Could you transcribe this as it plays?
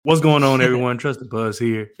What's going on, everyone? Trusted Buzz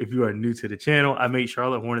here. If you are new to the channel, I make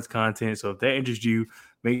Charlotte Hornets content. So if that interests you,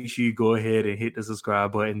 make sure you go ahead and hit the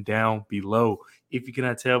subscribe button down below. If you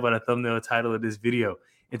cannot tell by the thumbnail title of this video.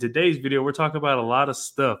 In today's video, we're talking about a lot of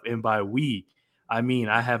stuff. And by we, I mean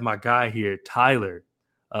I have my guy here, Tyler.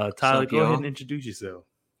 What's Tyler, up, go ahead y'all? and introduce yourself.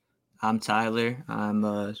 I'm Tyler. I'm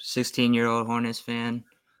a 16-year-old Hornets fan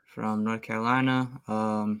from North Carolina.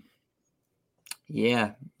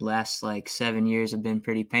 Last 7 years have been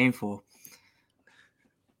pretty painful.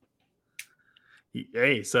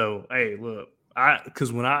 Hey, look,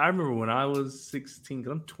 because I remember when I was 16,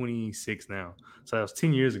 because I'm 26 now, so that was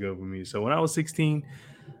 10 years ago for me. So when I was 16,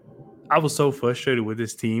 I was so frustrated with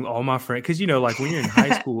this team. All my friends, because like when you're in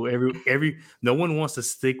high school, no one wants to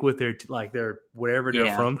stick with their wherever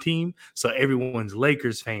they're from team. So everyone's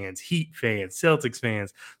Lakers fans, Heat fans, Celtics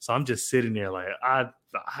fans. So I'm just sitting there like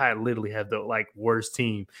I literally had the worst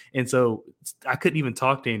team, and so I couldn't even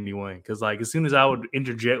talk to anyone because as soon as I would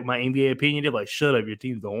interject my NBA opinion, they're like, "Shut up, your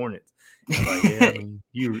team's the Hornets." And I'm like, yeah, I mean,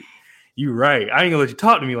 you right. I ain't gonna let you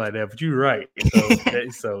talk to me like that, but you're right.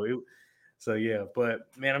 So yeah, but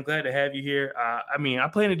man, I'm glad to have you here. I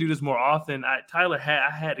plan to do this more often. I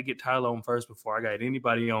had to get Tyler on first before I got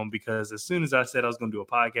anybody on, because as soon as I said I was going to do a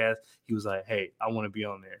podcast, he was like, "Hey, I want to be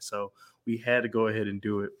on there." So we had to go ahead and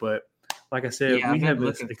do it. But like I said, we have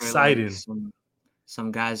this exciting.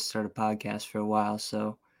 Some guys start a podcast for a while,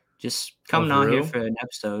 so just coming on here for an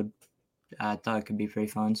episode, I thought it could be pretty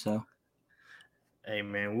fun. So. Hey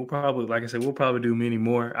man, we'll probably do many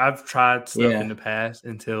more. I've tried stuff in the past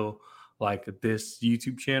until this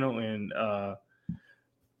YouTube channel, and I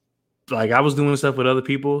was doing stuff with other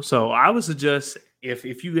people. So I would suggest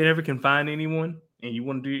if you ever can find anyone and you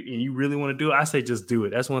want to do and you really want to do it, I say just do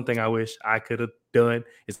it. That's one thing I wish I could have done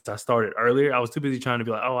is I started earlier. I was too busy trying to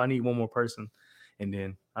be like, oh, I need one more person, and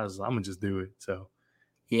then I'm gonna just do it. So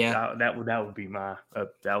yeah, that would be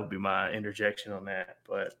my interjection on that.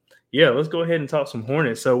 But yeah, let's go ahead and talk some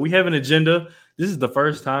Hornets. So we have an agenda. This is the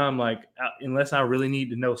first time, unless I really need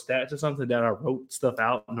to know stats or something, that I wrote stuff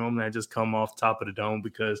out. Normally I just come off top of the dome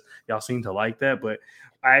because y'all seem to like that. But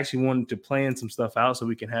I actually wanted to plan some stuff out so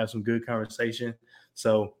we can have some good conversation.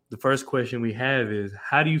 So the first question we have is,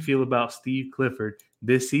 how do you feel about Steve Clifford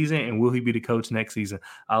this season, and will he be the coach next season?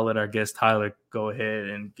 I'll let our guest Tyler go ahead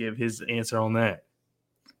and give his answer on that.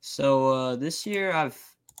 So this year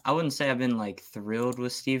I wouldn't say I've been thrilled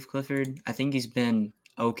with Steve Clifford. I think he's been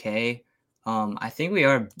okay. I think we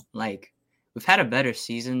are we've had a better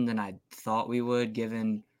season than I thought we would,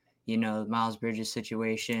 given Miles Bridges'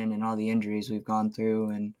 situation and all the injuries we've gone through.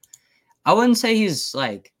 And I wouldn't say he's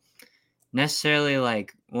necessarily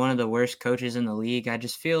one of the worst coaches in the league. I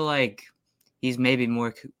just feel like he's maybe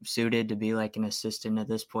more suited to be an assistant at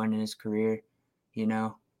this point in his career,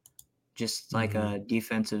 just a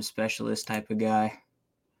defensive specialist type of guy.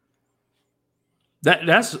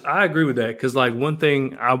 I agree with that, because one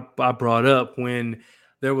thing I brought up when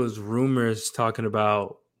there was rumors talking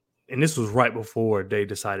about, and this was right before they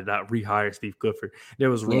decided to rehire Steve Clifford.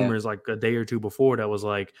 There was rumors a day or two before that was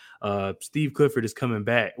Steve Clifford is coming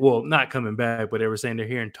back. Well, not coming back, but they were saying they're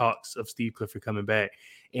hearing talks of Steve Clifford coming back.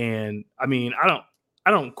 And I mean, I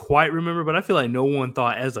don't quite remember, but I feel like no one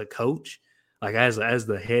thought as a coach, as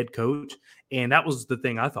the head coach. And that was the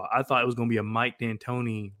thing I thought. I thought it was going to be a Mike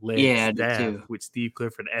D'Antoni-led staff with Steve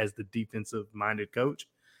Clifford as the defensive-minded coach.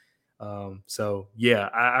 So, yeah,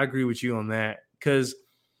 I agree with you on that, because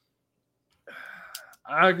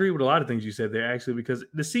I agree with a lot of things you said there, actually, because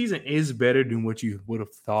the season is better than what you would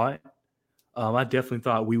have thought. I definitely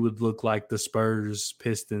thought we would look like the Spurs,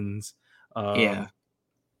 Pistons,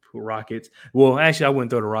 Rockets. Well, actually, I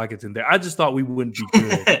wouldn't throw the Rockets in there. I just thought we wouldn't be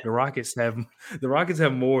good. The Rockets have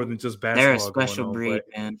more than just basketball. They're a special breed,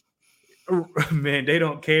 man. Man, they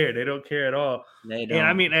don't care. They don't care at all. They don't. And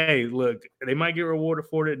I mean, hey, look, they might get rewarded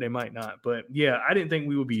for it. They might not. But yeah, I didn't think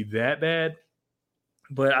we would be that bad.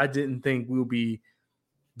 But I didn't think we'll be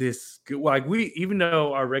this good. Even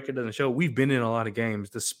though our record doesn't show, we've been in a lot of games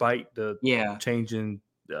despite the changing,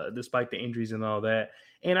 despite the injuries and all that.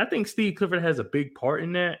 And I think Steve Clifford has a big part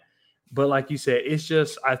in that. But like you said, it's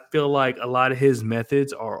just, I feel like a lot of his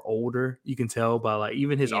methods are older. You can tell by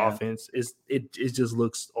even his offense it just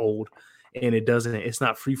looks old, and it's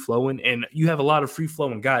not free flowing. And you have a lot of free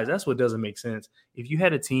flowing guys. That's what doesn't make sense. If you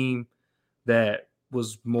had a team that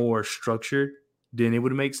was more structured, then it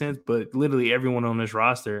would make sense. But literally everyone on this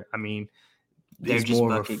roster, I mean, they're just more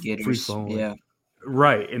bucket getters. Free flowing. Yeah.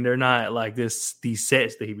 Right, and they're not these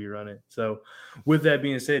sets that he'd be running. So with that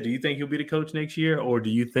being said, do you think he'll be the coach next year, or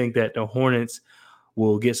do you think that the Hornets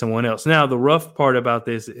will get someone else? Now, the rough part about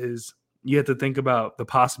this is you have to think about the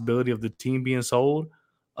possibility of the team being sold.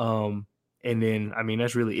 And then I mean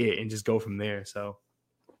that's really it, and just go from there. So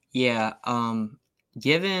Yeah.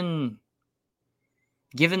 Given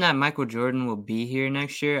that Michael Jordan will be here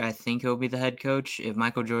next year, I think he'll be the head coach. If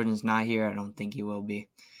Michael Jordan's not here, I don't think he will be.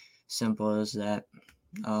 Simple as that.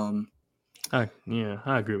 I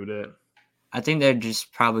agree with that. I think they're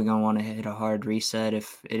just probably gonna want to hit a hard reset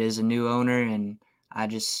if it is a new owner, and I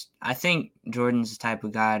think Jordan's the type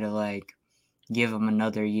of guy to like give him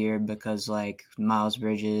another year because like Miles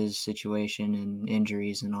Bridges situation and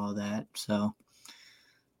injuries and all that. So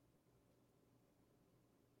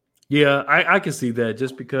yeah, I can see that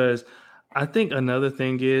just because I think another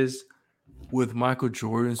thing is with Michael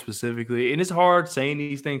Jordan specifically, and it's hard saying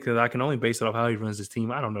these things because I can only base it off how he runs his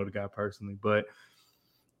team. I don't know the guy personally, but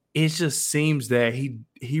it just seems that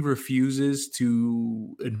he refuses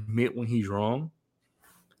to admit when he's wrong.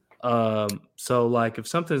 So like if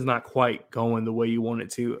something's not quite going the way you want it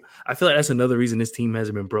to, I feel like that's another reason this team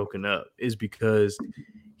hasn't been broken up, is because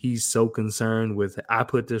he's so concerned with, I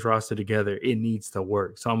put this roster together, it needs to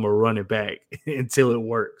work, so I'm gonna run it back until it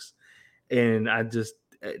works. And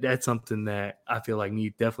that's something that I feel like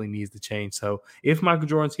definitely needs to change. So if Michael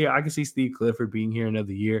Jordan's here, I can see Steve Clifford being here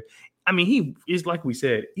another year. I mean, he is, like we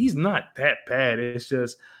said, he's not that bad. It's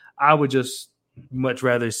just I would just much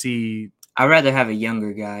rather see. I'd rather have a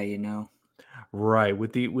younger guy, you know. Right,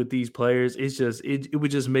 with these players, it's just it would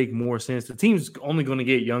just make more sense. The team's only going to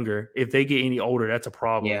get younger. If they get any older, that's a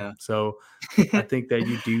problem. Yeah. So I think that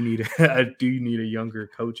you do need a younger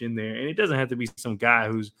coach in there, and it doesn't have to be some guy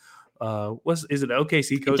who's is it an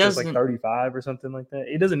OKC coach that's like 35 or something like that?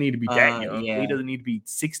 It doesn't need to be that young. Yeah. He doesn't need to be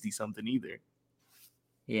 60 something either.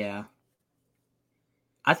 Yeah.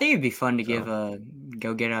 I think it'd be fun to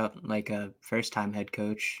go get out like a first time head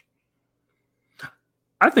coach.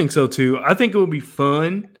 I think so too. I think it would be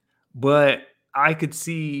fun, but I could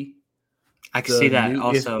see that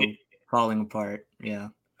also falling apart. Yeah.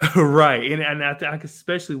 Right. And I think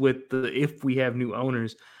especially with if we have new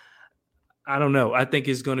owners, I don't know. I think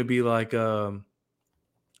it's going to be like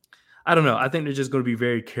I don't know. I think they're just going to be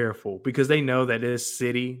very careful because they know that this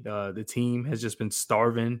city, the team has just been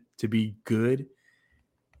starving to be good.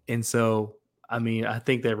 And so, I mean, I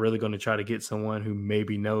think they're really going to try to get someone who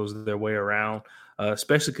maybe knows their way around,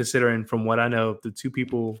 especially considering from what I know, the two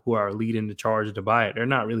people who are leading the charge to buy it, they're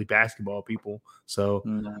not really basketball people. So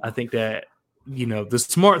I think that, the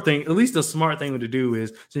smart thing to do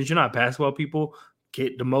is, since you're not basketball people,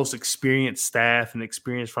 get the most experienced staff and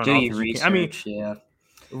experienced front office. Research, I mean, yeah.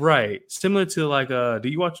 Right. Similar to like, do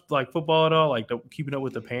you watch like football at all? Like keeping up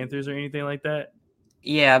with the Panthers or anything like that?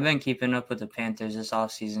 Yeah, I've been keeping up with the Panthers this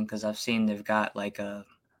offseason because I've seen they got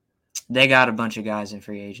a bunch of guys in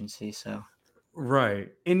free agency. So right.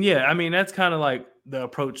 And yeah, I mean that's kind of like the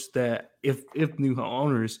approach that if new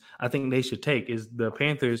owners, I think they should take, is the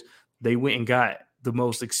Panthers, they went and got the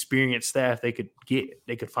most experienced staff they could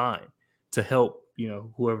find to help,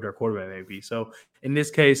 whoever their quarterback may be. So in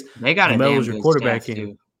this case, they got LaMelo's your quarterback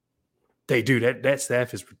too. They do that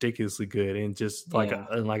staff is ridiculously good, and just like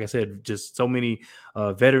I said, just so many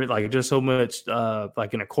veterans, like just so much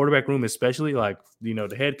like in a quarterback room, especially like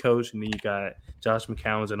the head coach, and then you got Josh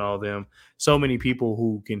McCown and all of them. So many people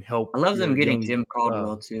who can help. I love them getting Jim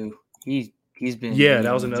Caldwell too. He's been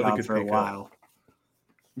that was another good for a while.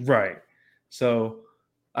 Right. So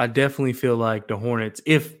I definitely feel like the Hornets,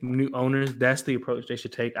 if new owners, that's the approach they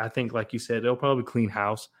should take. I think, like you said, they'll probably clean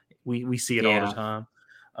house. We see it all the time.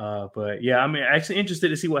 But yeah, I mean, actually interested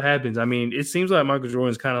to see what happens. I mean, it seems like Michael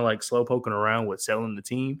Jordan's kind of like slow poking around with selling the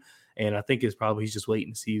team, and I think he's just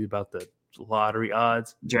waiting to see about the lottery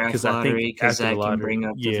odds, draft lottery, because that can bring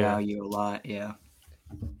up the value a lot.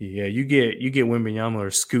 Yeah, you get Wembanyama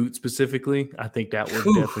or Scoot specifically. I think that would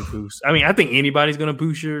definitely boost. I mean, I think anybody's going to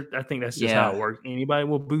boost I think that's just how it works. Anybody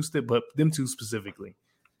will boost it, but them two specifically.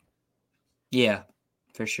 Yeah,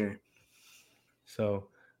 for sure. So.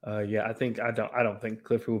 I think I don't think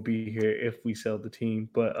Clifford will be here if we sell the team.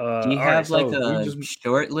 But do you have a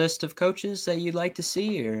short list of coaches that you'd like to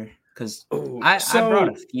see, or because I brought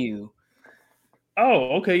a few.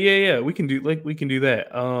 Oh, okay, yeah, we can do that.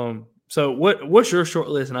 So what's your short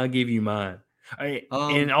list, and I'll give you mine.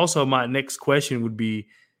 And also my next question would be: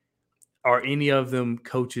 are any of them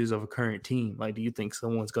coaches of a current team? Like, do you think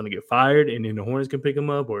someone's going to get fired and then the Hornets can pick them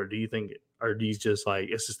up, or do you think are these just like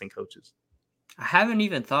assistant coaches? I haven't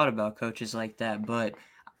even thought about coaches like that, but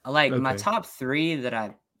my top three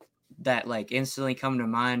that like instantly come to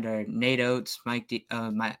mind are Nate Oates,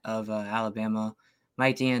 of Alabama,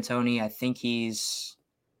 Mike D'Antoni. I think is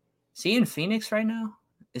he in Phoenix right now?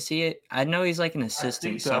 Is he? I know he's like an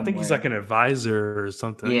assistant. I think he's like an advisor or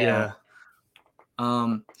something. Yeah.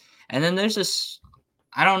 And then there's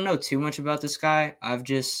I don't know too much about this guy. I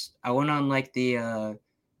went on like the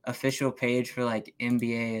official page for like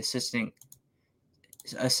NBA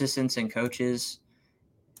assistants and coaches.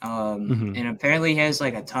 And apparently he has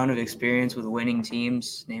like a ton of experience with winning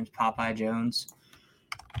teams. Name's Popeye Jones.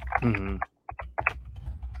 And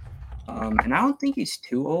I don't think he's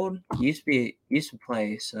too old. He used to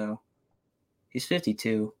play, so he's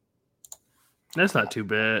 52. That's not too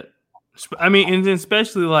bad. I mean, and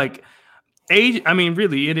especially like age. I mean,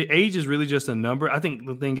 really, age is really just a number. I think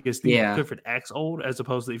the thing is Steve Clifford acts old, as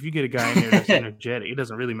opposed to if you get a guy in there that's energetic, it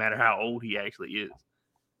doesn't really matter how old he actually is.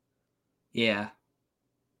 Yeah.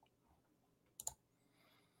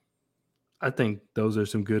 I think those are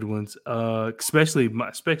some good ones. Especially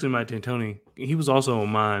Mike D'Antoni. He was also on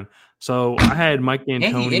mine. So I had Mike D'Antoni.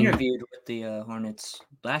 And he interviewed with the Hornets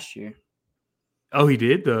last year. Oh, he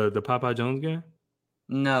did? The Popeye Jones guy?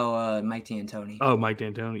 No, Mike D'Antoni. Oh, Mike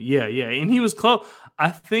D'Antoni. Yeah. And he was close. I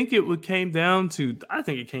think it came down to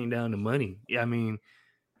money. I mean,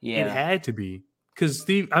 it had to be. Because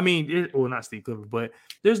not Steve Clifford, but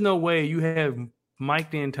there's no way you have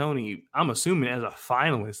Mike D'Antoni, I'm assuming, as a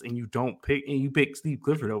finalist, and you pick Steve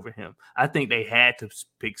Clifford over him. I think they had to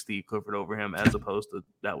pick Steve Clifford over him, as opposed to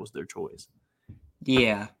that was their choice.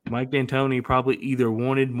 Yeah. Mike D'Antoni probably either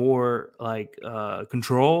wanted more like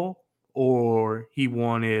control, or he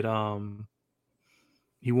wanted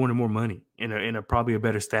more money and a probably a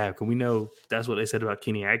better staff. Because we know that's what they said about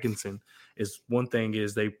Kenny Atkinson. Is one thing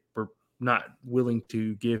is they were not willing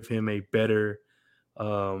to give him a better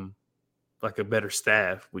a better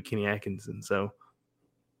staff with Kenny Atkinson. So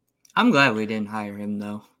I'm glad we didn't hire him,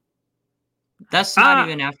 though. That's not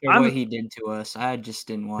even after what he did to us. I just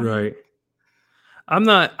didn't want right.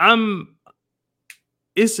 him.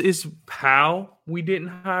 It's how we didn't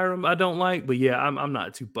hire him I don't like, but yeah,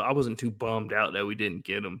 I wasn't too bummed out that we didn't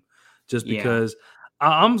get him, just because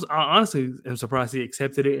I honestly am surprised he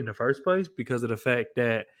accepted it in the first place, because of the fact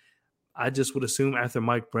that I just would assume after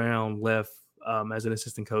Mike Brown left as an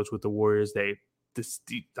assistant coach with the Warriors, the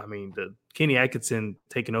Kenny Atkinson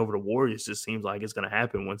taking over the Warriors just seems like it's going to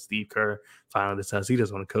happen when Steve Kerr finally decides he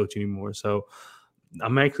doesn't want to coach anymore. So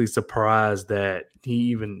I'm actually surprised that he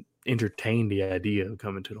even entertained the idea of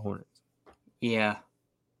coming to the Hornets. Yeah.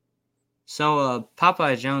 So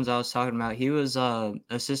Popeye Jones, I was talking about, he was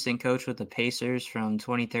assistant coach with the Pacers from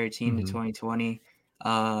 2013 to 2020.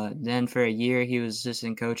 Then for a year, he was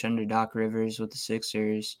assistant coach under Doc Rivers with the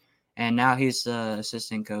Sixers. And now he's the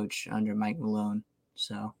assistant coach under Mike Malone.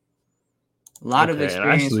 So a lot of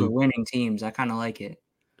experience with winning teams. I kind of like it.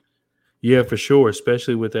 Yeah, for sure.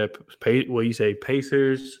 Especially with that, you say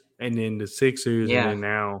Pacers, and then the Sixers, and then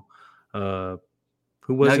now,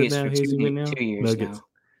 who was Nuggets it now? For 2 years Nuggets. Now.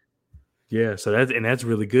 Yeah, so that's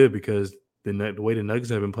really good, because the way the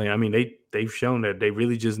Nuggets have been playing. I mean, they've shown that they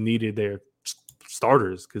really just needed their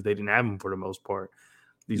starters, because they didn't have them for the most part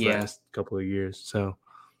these last couple of years. So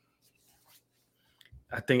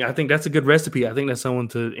I think that's a good recipe. I think that's someone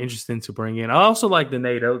interesting to bring in. I also like the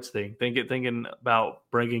Nate Oates thing. Thinking about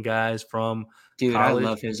bringing guys from college. I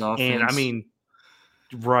love his offense. And I mean,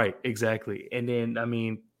 right, exactly. And then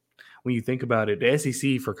when you think about it, the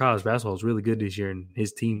SEC for college basketball is really good this year, and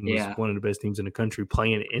his team was one of the best teams in the country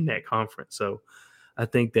playing in that conference. So I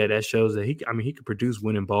think that shows that he could produce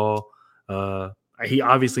winning ball. He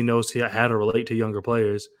obviously knows how to relate to younger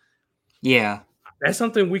players. Yeah. That's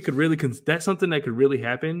something that's something that could really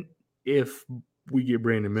happen if we get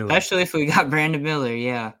Brandon Miller. Especially if we got Brandon Miller,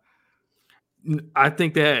 yeah. I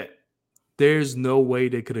think that there's no way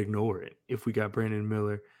they could ignore it if we got Brandon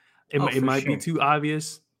Miller. It might be too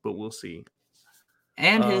obvious, but we'll see.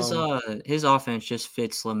 And his offense just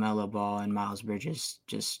fits LaMelo Ball and Miles Bridges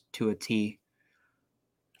just to a T.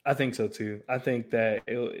 I think so too. I think that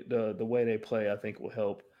the way they play, I think, will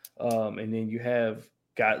help. And then you have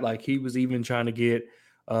got, like, he was even trying to get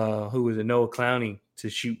who was it, Noah Clowney to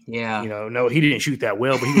shoot. Yeah. No, he didn't shoot that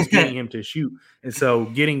well, but he was getting him to shoot. And so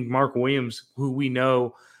getting Mark Williams, who we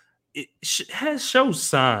know shows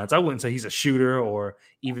signs. I wouldn't say he's a shooter or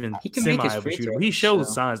even semi of a shooter, but he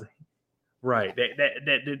shows signs. Right.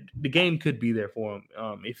 That the game could be there for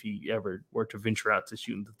him if he ever were to venture out to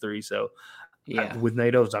shooting the three. So with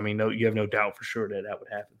Nate Oates, you have no doubt for sure that would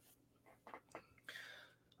happen.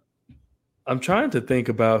 I'm trying to think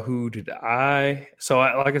about like I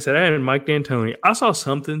said, I had Mike D'Antoni. I saw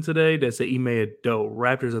something today that said Ime Udoka.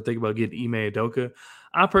 Raptors are thinking about getting Ime Udoka.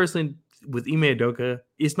 I personally, with Ime Udoka,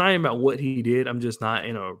 it's not even about what he did. I'm just not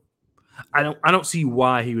I don't see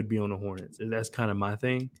why he would be on the Hornets. That's kind of my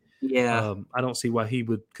thing. Yeah. I don't see why he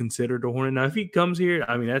would consider the Hornet. Now, if he comes here,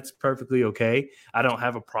 that's perfectly okay. I don't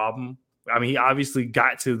have a problem. He obviously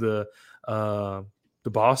got to the the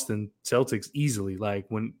Boston Celtics easily. Like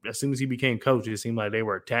as soon as he became coach, it seemed like they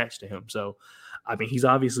were attached to him. So, I mean, he's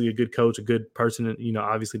obviously a good coach, a good person,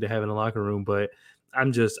 obviously to have in the locker room. But I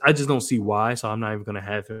just don't see why. So I'm not even going to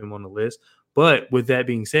have him on the list. But with that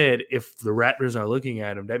being said, if the Raptors are looking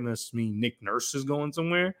at him, that must mean Nick Nurse is going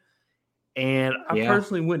somewhere. And I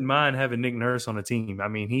personally wouldn't mind having Nick Nurse on the team. I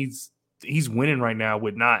mean, he's winning right now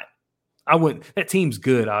with not. I wouldn't. That team's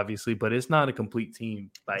good, obviously, but it's not a complete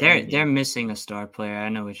team. They're missing a star player. I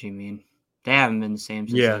know what you mean. They haven't been the same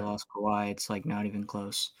since they lost Kawhi. It's like not even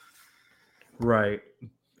close. Right.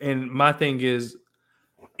 And my thing is,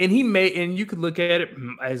 and you could look at it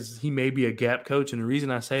as he may be a gap coach. And the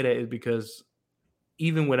reason I say that is because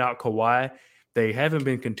even without Kawhi, they haven't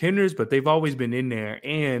been contenders, but they've always been in there.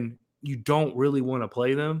 And you don't really want to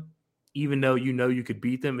play them, even though you could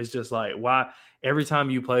beat them. It's just like, why? Every time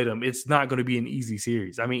you play them, it's not going to be an easy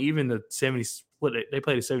series. I mean, even the 70s, they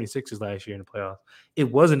played the 76ers last year in the playoffs.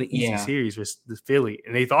 It wasn't an easy series for the Philly,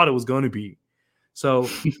 and they thought it was going to be. So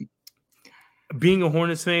being a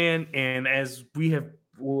Hornets fan, and as we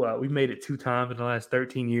made it 2 times in the last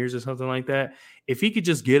 13 years or something like that, if he could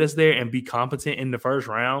just get us there and be competent in the first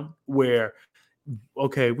round where –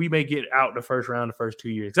 okay, we may get out the first round the first 2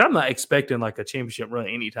 years. I'm not expecting like a championship run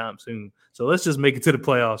anytime soon. So let's just make it to the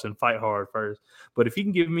playoffs and fight hard first. But if he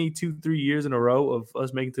can give me 2-3 years in a row of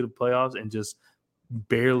us making to the playoffs and just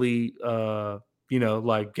barely,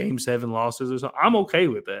 like game 7 losses or something, I'm okay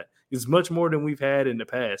with that. It's much more than we've had in the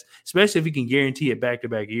past, especially if he can guarantee it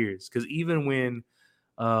back-to-back years. Because even when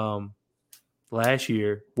last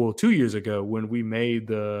year, 2 years ago, when we made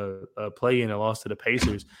the play-in and lost to the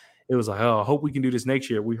Pacers, it was like, I hope we can do this next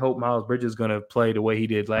year. We hope Miles Bridges is going to play the way he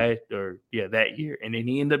did that year. And then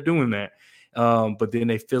he ended up doing that. But then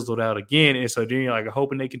they fizzled out again. And so then you're like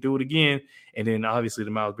hoping they can do it again. And then obviously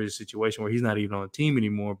the Miles Bridges situation where he's not even on the team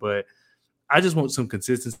anymore. But I just want some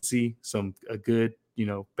consistency, a good,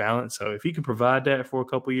 balance. So if he can provide that for a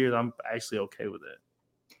couple of years, I'm actually okay with that.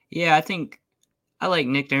 Yeah, I think I like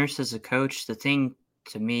Nick Nurse as a coach. The thing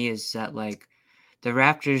to me is that the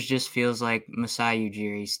Raptors just feels like Masai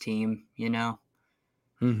Ujiri's team,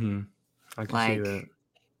 Mm-hmm. I can see that.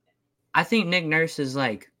 I think Nick Nurse is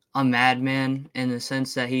like a madman in the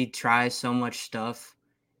sense that he tries so much stuff,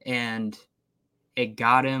 and it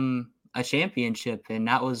got him a championship, and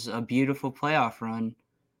that was a beautiful playoff run.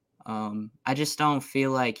 I just don't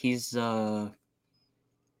feel like he's I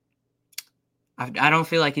don't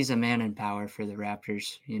feel like he's a man in power for the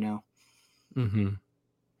Raptors, Mm-hmm.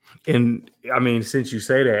 And I mean, since you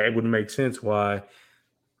say that, it would make sense why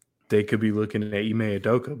they could be looking at Ime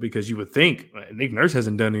Udoka, because you would think Nick Nurse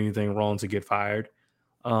hasn't done anything wrong to get fired.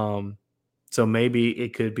 So maybe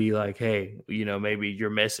it could be like, hey, maybe your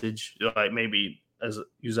message, like maybe as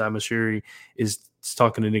Uzai Mashiri is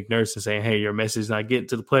talking to Nick Nurse and saying, hey, your message is not getting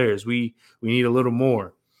to the players. We need a little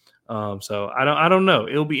more. So I don't know.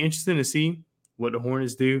 It'll be interesting to see what the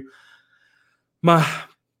Hornets do. My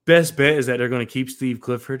best bet is that they're going to keep Steve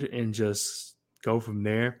Clifford and just go from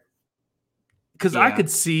there. Because I could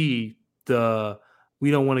see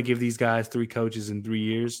we don't want to give these guys 3 coaches in 3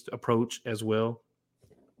 years approach as well.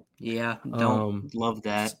 Yeah, don't love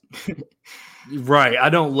that. Right. I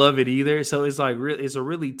don't love it either. So it's like it's a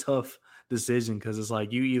really tough decision, because it's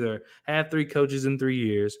like you either have 3 coaches in 3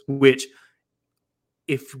 years, which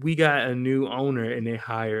if we got a new owner and they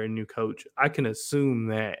hire a new coach, I can assume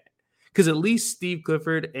that, because at least Steve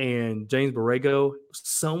Clifford and James Borrego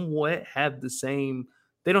somewhat have the same.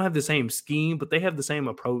 They don't have the same scheme, but they have the same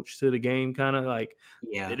approach to the game. Kind of like,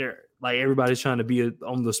 they're like everybody's trying to be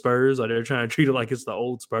on the Spurs, or they're trying to treat it like it's the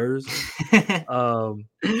old Spurs.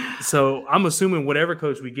 So I'm assuming whatever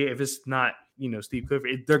coach we get, if it's not Steve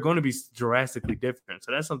Clifford, they're going to be drastically different.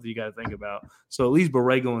 So that's something you got to think about. So at least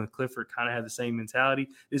Borrego and Clifford kind of have the same mentality.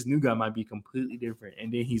 This new guy might be completely different,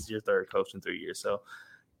 and then he's your 3rd coach in 3 years. So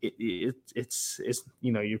it's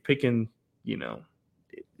you're picking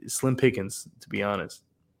slim pickings, to be honest.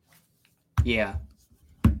 Yeah.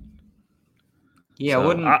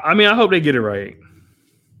 So, I mean, I hope they get it right.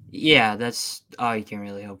 Yeah, that's all you can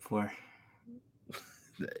really hope for.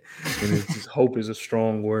 And hope is a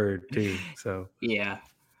strong word too. So yeah.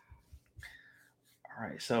 All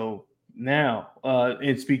right. So now,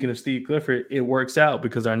 and speaking of Steve Clifford, it works out,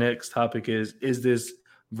 because our next topic is this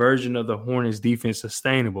version of the Hornets defense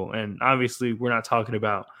sustainable? And obviously, we're not talking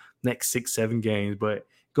about next 6-7 games, but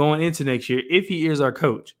going into next year, if he is our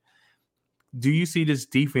coach, do you see this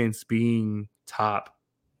defense being top?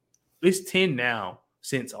 It's 10 now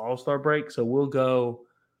since All-Star break, so we'll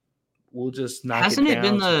just knock Hasn't it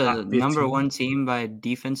down. Hasn't it been the number 1 team by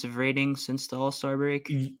defensive rating since the All-Star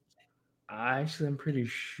break? I actually am pretty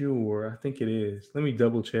sure. I think it is. Let me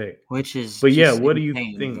double check. which is But yeah, just what do you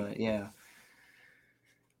insane. think? But yeah,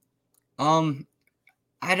 um,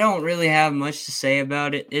 I don't really have much to say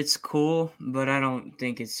about it. It's cool, but I don't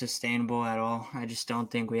think it's sustainable at all. I just don't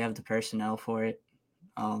think we have the personnel for it.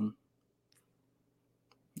 Um,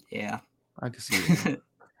 yeah. I can see that.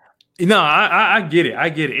 No, I get it. I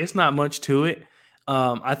get it. It's not much to it.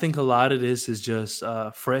 I think a lot of this is just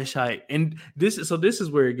fresh height, and this is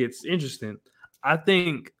where it gets interesting. I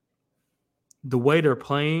think the way they're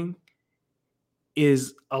playing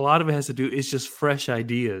is a lot of it has to do. It's just fresh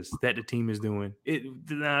ideas that the team is doing.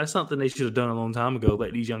 It's something they should have done a long time ago.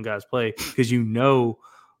 Let these young guys play because you're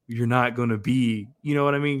not going to be. You know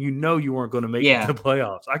what I mean? You weren't going to make Yeah. the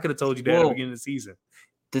playoffs. I could have told you that at the beginning of the season.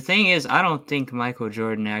 The thing is, I don't think Michael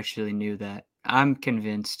Jordan actually knew that. I'm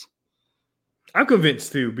convinced. I'm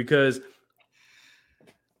convinced too, because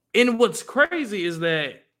and what's crazy is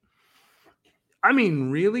that, I mean,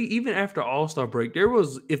 really, even after All-Star break,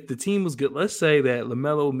 if the team was good, let's say that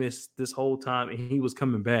LaMelo missed this whole time and he was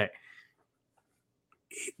coming back,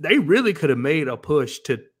 they really could have made a push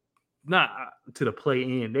to not to the play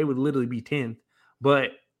in. They would literally be 10th.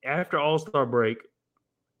 But after All-Star break,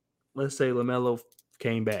 let's say LaMelo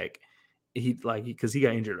came back. Because he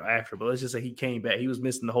got injured after, but let's just say he came back. He was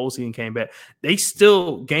missing the whole season, came back. They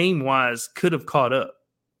still, game wise, could have caught up,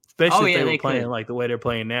 especially if they were playing like the way they're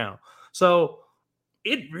playing now. So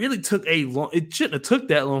it really took it shouldn't have took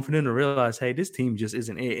that long for them to realize, hey, this team just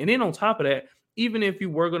isn't it. And then on top of that, even if you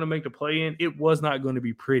were going to make the play in, it was not going to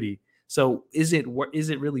be pretty. So is it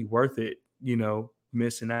really worth it,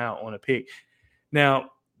 missing out on a pick?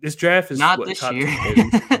 Now, this draft is not this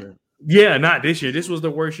year. Yeah, not this year. This was the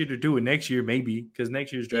worst year to do it. Next year, maybe, because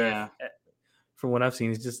next year's draft, from what I've seen,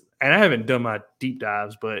 is just, and I haven't done my deep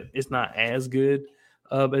dives, but it's not as good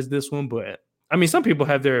as this one. But I mean, some people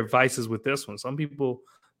have their vices with this one. Some people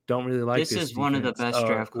don't really like this. This is one of the best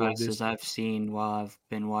draft classes I've seen while I've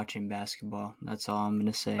been watching basketball. That's all I'm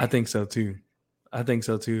gonna say. I think so too. I think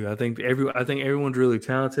everyone's really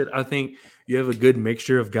talented. I think you have a good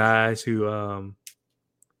mixture of guys who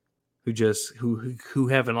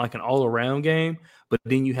have like an all around game, but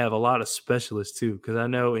then you have a lot of specialists too. Because I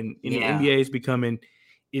know in the NBA it's becoming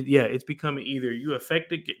either you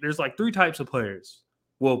affect it. There's like 3 types of players.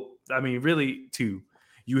 Well, I mean, really 2.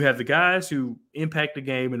 You have the guys who impact the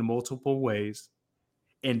game in multiple ways,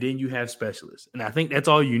 and then you have specialists. And I think that's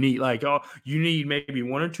all you need. Like, you need maybe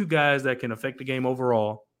 1 or 2 guys that can affect the game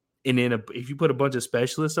overall, and then if you put a bunch of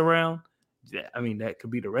specialists around, I mean, that could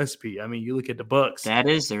be the recipe. I mean, you look at the Bucks. That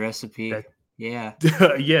is the recipe. Yeah.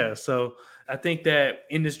 Yeah. So I think that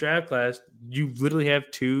in this draft class, you literally have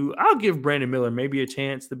 2. I'll give Brandon Miller maybe a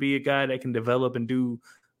chance to be a guy that can develop and do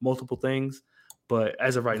multiple things. But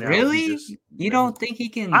as of right now, really, you don't think he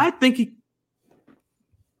can? I think he.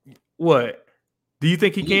 What? Do you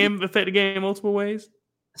think he can affect the game multiple ways?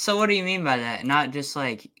 So what do you mean by that? Not just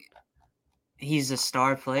like he's a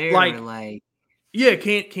star player, or like. Yeah,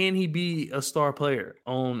 can he be a star player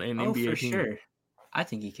on an NBA for team? Sure. I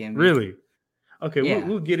think he can be. Really? Okay, yeah.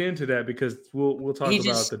 we'll get into that because we'll talk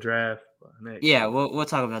about the draft next. Yeah, we'll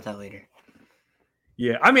talk about that later.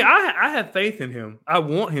 Yeah, I mean, I have faith in him. I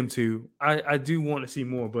want him to. I do want to see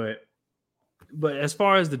more, but as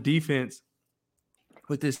far as the defense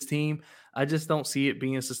with this team, I just don't see it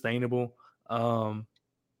being sustainable. I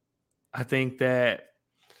think that,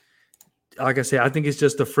 like I said, I think it's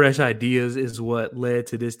just the fresh ideas is what led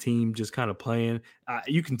to this team just kind of playing.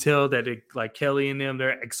 You can tell that like Kelly and them,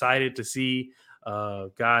 they're excited to see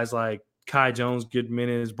guys like Kai Jones get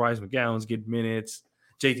minutes, Bryce McGowan's get minutes,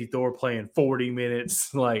 JT Thor playing 40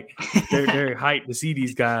 minutes. Like they're hyped to see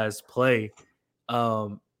these guys play.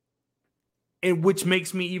 And which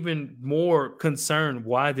makes me even more concerned.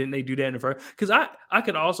 Why didn't they do that in the first? Because I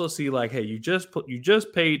could also see like, hey, you just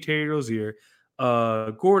paid Terry Rozier.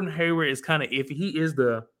 Gordon Hayward is kind of iffy. He is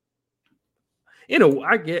I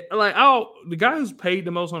get like the guy who's paid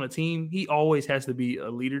the most on a team. He always has to be a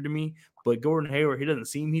leader to me. But Gordon Hayward, he doesn't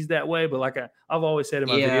seem he's that way. But like I've always said in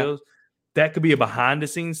my videos, that could be a behind the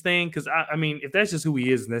scenes thing. Because I mean, if that's just who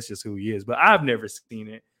he is, then that's just who he is. But I've never seen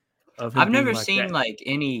it. I've never seen like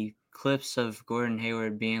any clips of Gordon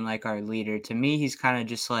Hayward being like our leader. To me, he's kind of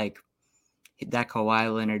just like that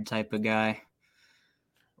Kawhi Leonard type of guy.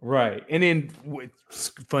 Right. And then it's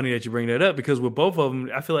funny that you bring that up because with both of them,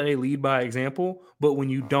 I feel like they lead by example. But when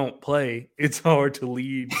you don't play, it's hard to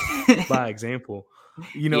lead by example.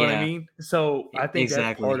 You know what I mean? So I think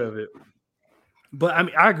that's part of it. But I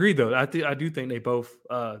mean, I agree though. I do think they both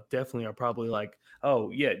definitely are probably like,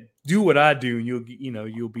 oh yeah, do what I do, and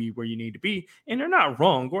you'll be where you need to be. And they're not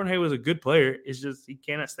wrong. Gordon Hayward's a good player. It's just he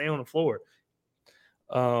cannot stay on the floor.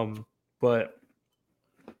 But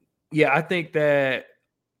yeah, I think that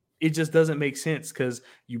it just doesn't make sense because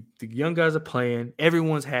the young guys are playing,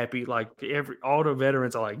 everyone's happy, like all the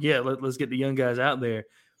veterans are like, yeah, let's get the young guys out there.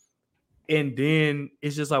 And then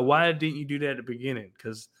it's just like, why didn't you do that at the beginning?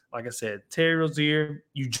 Because, like I said, Terry Rozier,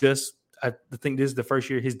 I think this is the first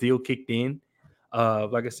year his deal kicked in.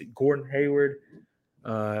 Like I said, Gordon Hayward,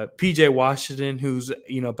 PJ Washington, who's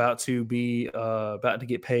about to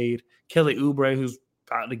get paid, Kelly Oubre, who's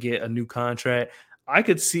about to get a new contract. I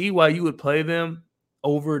could see why you would play them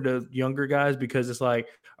over the younger guys because it's like,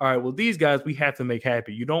 all right, well, these guys we have to make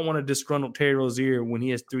happy. You don't want to disgruntle Terry Rozier when he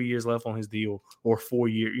has 3 years left on his deal or 4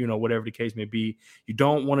 years, whatever the case may be. You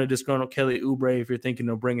don't want to disgruntle Kelly Oubre if you're thinking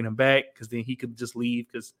of bringing him back because then he could just leave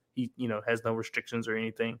because he, has no restrictions or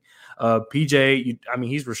anything. PJ,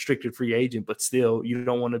 he's restricted free agent, but still, you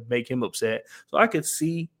don't want to make him upset. So I could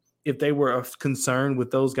see if they were concerned with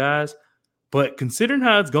those guys, but considering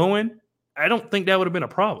how it's going, I don't think that would have been a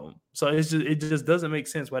problem. So it just doesn't make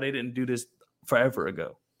sense why they didn't do this forever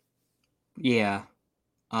ago. Yeah.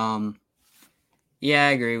 Yeah,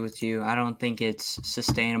 I agree with you. I don't think it's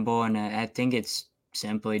sustainable, and I think it's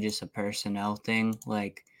simply just a personnel thing.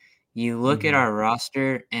 Like, you look at our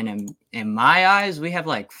roster, and in my eyes, we have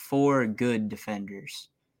like 4 good defenders.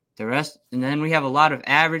 The rest, and then we have a lot of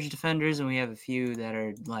average defenders, and we have a few that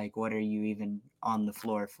are like, what are you even on the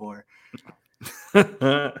floor for?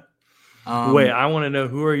 Wait, I want to know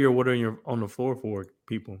what are you on the floor for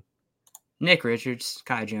people? Nick Richards,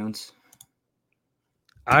 Kai Jones.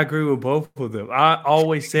 I agree with both of them. I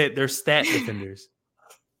always said they're stat defenders.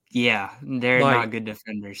 Yeah, they're not good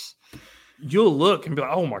defenders. You'll look and be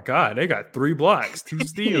like, oh my God, they got 3 blocks, 2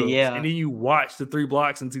 steals. Yeah. And then you watch the 3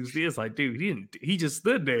 blocks and 2 steals. Like, dude, he just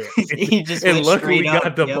stood there. He just and luckily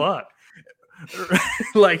got the yep. block.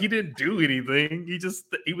 Like, he didn't do anything.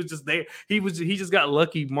 He was just there. He just got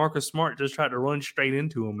lucky. Marcus Smart just tried to run straight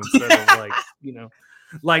into him instead of like,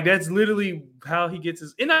 like that's literally how he gets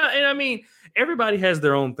his. And I mean, everybody has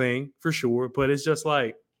their own thing for sure, but it's just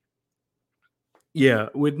like, yeah,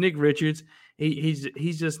 with Nick Richards,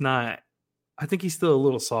 he's just not. I think he's still a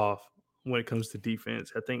little soft when it comes to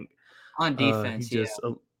defense. I think on defense,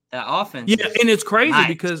 that offense. Yeah, and it's crazy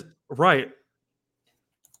because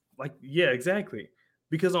exactly.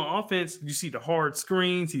 Because on offense, you see the hard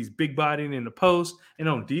screens, he's big bodied in the post, and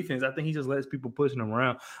on defense, I think he just lets people pushing him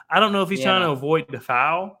around. I don't know if he's trying to avoid the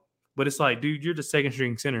foul, but it's like, dude, you're the second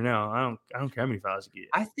string center now. I don't care how many fouls you get.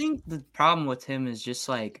 I think the problem with him is just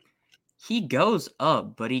like he goes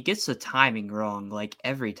up, but he gets the timing wrong like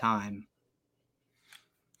every time.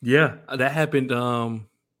 Yeah, that happened. Well,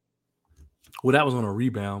 that was on a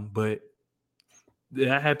rebound, but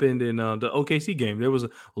that happened in the OKC game. There was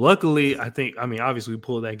luckily, obviously we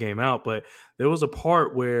pulled that game out, but there was a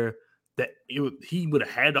part where he would have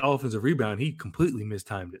had the offensive rebound. He completely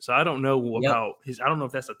mistimed it. So I don't know about I don't know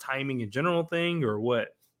if that's a timing in general thing or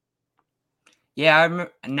what. Yeah, I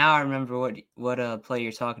remember what play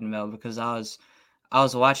you're talking about because I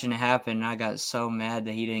was watching it happen and I got so mad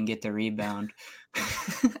that he didn't get the rebound.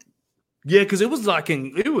 Yeah, because it was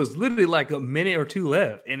literally like a minute or 2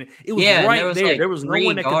 left, and it was right there. Like there was no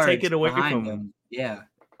one that could take it away from him. Yeah,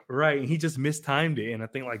 right. And he just mistimed it, and I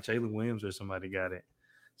think like Jalen Williams or somebody got it.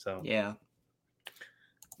 So yeah.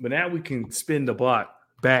 But now we can spin the block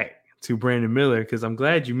back to Brandon Miller because I'm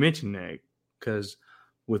glad you mentioned that. Because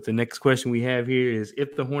with the next question we have here is,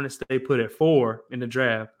 if the Hornets stay put at 4 in the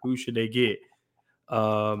draft, who should they get?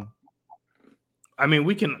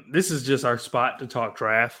 This is just our spot to talk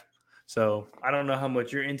draft. So I don't know how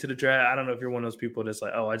much you're into the draft. I don't know if you're one of those people that's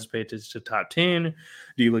like, oh, I just pay attention to top 10.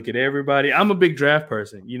 Do you look at everybody? I'm a big draft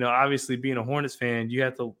person. Obviously being a Hornets fan, you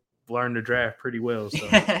have to learn the draft pretty well. So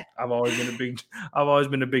I've always been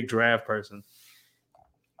a big draft person.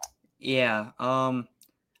 Yeah.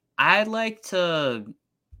 I like to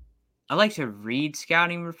read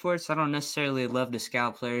scouting reports. I don't necessarily love to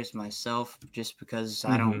scout players myself just because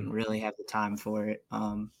I don't really have the time for it.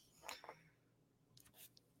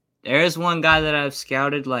 There is one guy that I've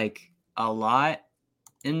scouted like a lot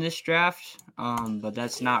in this draft, but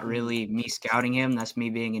that's not really me scouting him. That's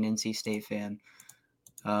me being an NC State fan.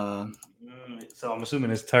 So I'm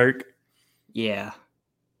assuming it's Turk. Yeah.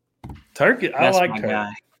 Turk, I like Turk.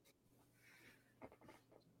 Guy.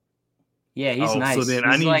 Yeah, he's nice. So then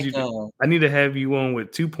I need to have you on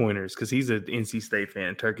with 2 pointers because he's an NC State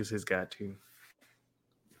fan. Turk is his guy too.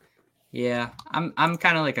 Yeah, I'm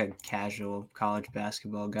kind of like a casual college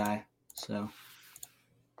basketball guy. So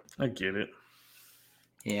I get it.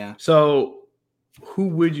 Yeah. So who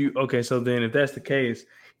would you? Okay, so then if that's the case,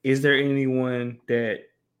 is there anyone that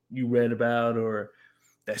you read about or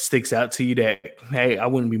that sticks out to you that, hey, I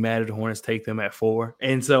wouldn't be mad if the Hornets take them at 4?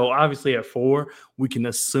 And so obviously at 4, we can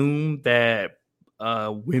assume that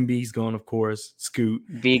Wemby's gone, of course, Scoot,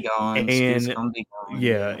 Be gone. Scoot's and gonna be gone.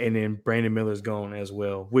 yeah, Yeah. and then Brandon Miller's gone as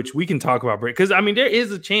well, which we can talk about because I mean there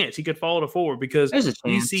is a chance he could fall to 4 because There's a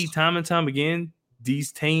we see chance. time and time again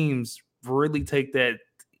these teams really take that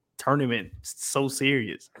tournament so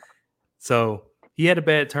serious. So he had a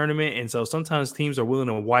bad tournament, and so sometimes teams are willing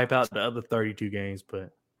to wipe out the other 32 games.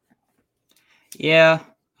 But Yeah.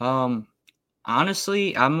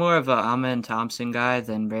 Honestly, I'm more of a Amen Thompson guy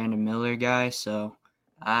than Brandon Miller guy, so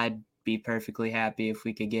I'd be perfectly happy if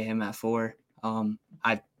we could get him at 4.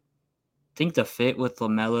 I think the fit with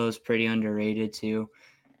LaMelo is pretty underrated too.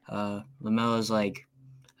 LaMelo's like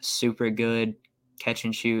super good catch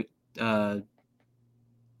and shoot 3-point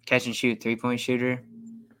shooter,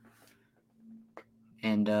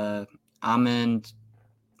 and Amen,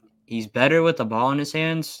 he's better with the ball in his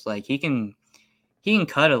hands. Like he can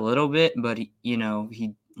cut a little bit, but he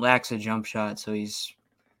lacks a jump shot, so he's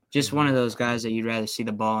just one of those guys that you'd rather see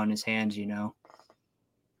the ball in his hands.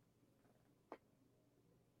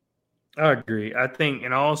 I agree. I think,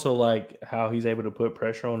 and I also like how he's able to put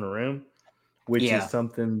pressure on the rim, which is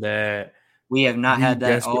something that we have not we had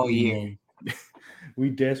that all desperately year. need. We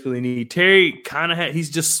desperately need. Terry kind of he's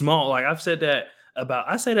just small. Like I say that a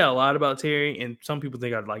lot about Terry, and some people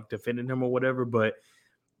think I'd like defending him or whatever, but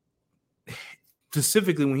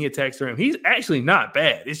specifically when he attacks the rim, he's actually not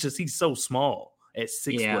bad. It's just he's so small at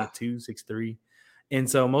 6'2", 6'3". And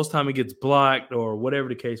so most time he gets blocked or whatever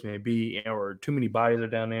the case may be, or too many bodies are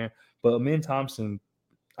down there. But Amen Thompson,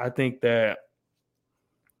 I think that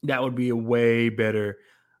would be a way better,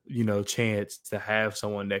 chance to have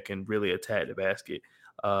someone that can really attack the basket.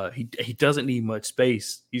 He doesn't need much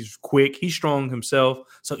space. He's quick. He's strong himself.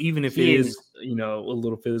 So even if it is, a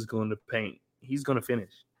little physical in the paint, he's going to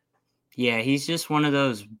finish. Yeah, he's just one of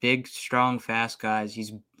those big, strong, fast guys.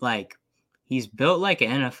 He's built like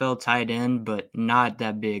an NFL tight end, but not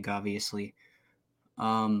that big, obviously.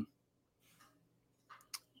 And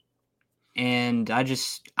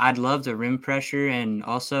I'd love the rim pressure, and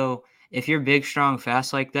also if you're big, strong,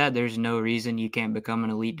 fast like that, there's no reason you can't become an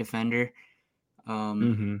elite defender.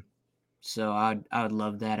 So I would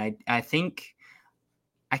love that. I think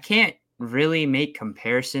I can't really make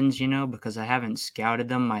comparisons, because I haven't scouted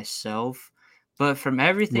them myself. But from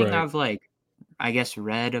everything I've I guess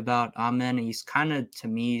read about Amen, he's kind of, to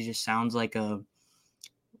me, just sounds like a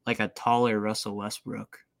taller Russell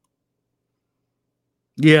Westbrook.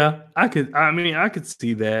 Yeah, I could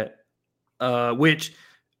see that. Which,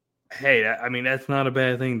 hey, I mean, that's not a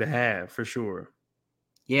bad thing to have for sure.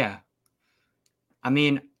 Yeah. I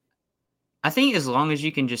mean, I think as long as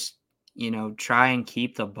you can just, try and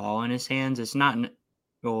keep the ball in his hands, it's not,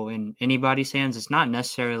 in anybody's hands, it's not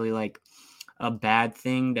necessarily like a bad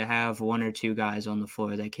thing to have one or two guys on the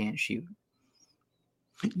floor that can't shoot.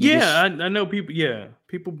 I know people. Yeah,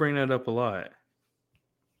 people bring that up a lot.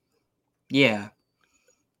 Yeah.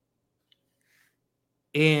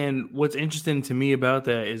 And what's interesting to me about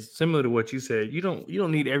that is similar to what you said. You don't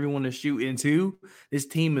need everyone to shoot into. This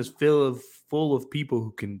team is full of people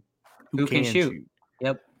who can shoot.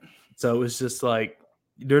 Yep. So it's just like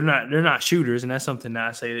they're not shooters, and that's something that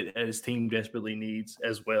I say that his team desperately needs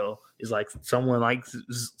as well. Is like someone like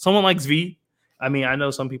V. I mean, I know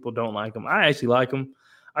some people don't like him. I actually like him.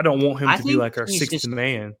 I don't want him to be like our sixth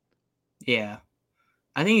man. Yeah.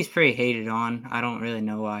 I think he's pretty hated on. I don't really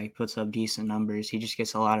know why he puts up decent numbers. He just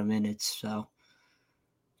gets a lot of minutes, so.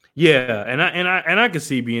 Yeah, and I could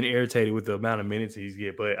see being irritated with the amount of minutes he's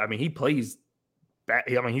get, but I mean he plays back.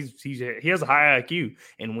 I mean he has a high IQ,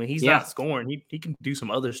 and when he's not scoring, he can do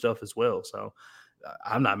some other stuff as well. So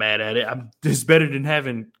I'm not mad at it. It's better than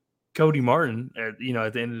having Cody Martin at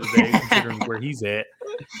the end of the day, considering where he's at.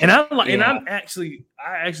 And I actually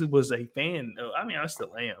was a fan. I mean I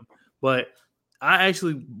still am, but I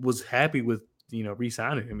actually was happy with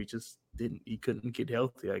re-signing him. He couldn't get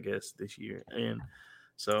healthy, I guess, this year. And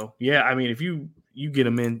so yeah, I mean if you get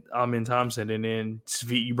him in Amen Thompson and then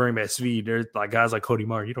you bring back Svi, there's like guys like Cody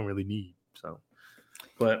Martin you don't really need. So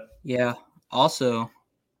but yeah. Also,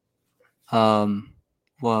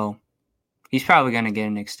 well, he's probably gonna get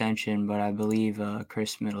an extension, but I believe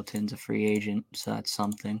Chris Middleton's a free agent, so that's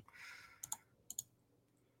something.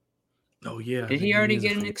 Oh yeah. Did he already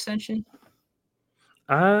get an extension?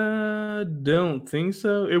 I don't think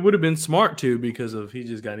so. It would have been smart to because he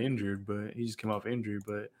just got injured, but he just came off injury.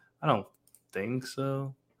 But I don't think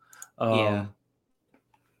so. Yeah. Yeah, I think he just got injured, but he just came off injury, but I don't think so. It would have been smart to because he just got injured, but he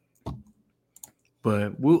just came off injury, but I don't think so.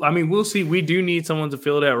 But we'll see. We do need someone to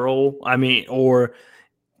fill that role. I mean, or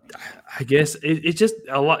I guess it's just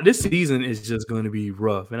a lot. This season is just going to be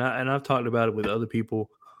rough, and I've talked about it with other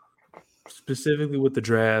people, specifically with the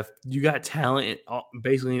draft. You got talent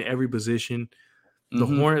basically in every position. The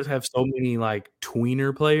Mm-hmm. Hornets have so many like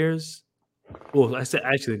tweener players. Well, I said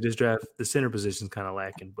actually this draft, the center position is kind of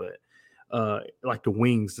lacking, but like the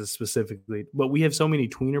wings specifically. But we have so many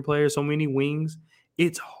tweener players, so many wings.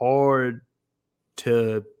 It's hard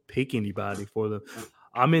to pick anybody for them.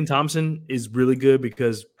 Amin Thompson is really good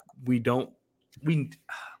because we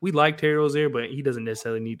like Terry Rozier, but he doesn't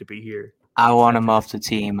necessarily need to be here. I want him off the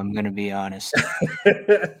team. I'm going to be honest.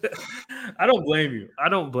 I don't blame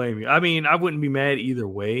you. I mean, I wouldn't be mad either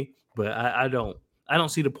way, but I don't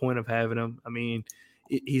see the point of having him. I mean,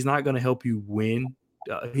 he's not going to help you win.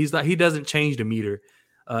 He doesn't change the meter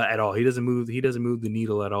at all. He doesn't move the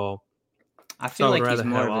needle at all. I feel like he's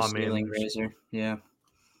more of a ceiling raiser. Yeah.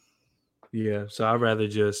 Yeah, so I'd rather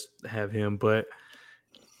just have him, but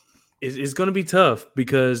it's going to be tough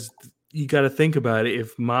because you got to think about it.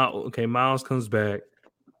 If Miles comes back,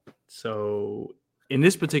 so in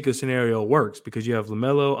this particular scenario, it works because you have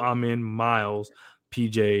LaMelo, Amin, Miles,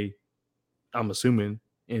 PJ, I'm assuming,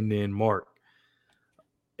 and then Mark,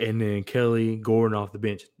 and then Kelly, Gordon off the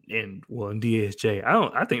bench, and DSJ.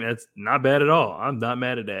 I think that's not bad at all. I'm not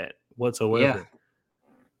mad at that whatsoever.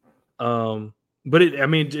 Yeah. But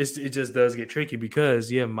it just does get tricky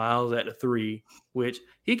because you have Miles at the 3, which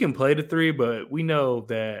he can play the 3, but we know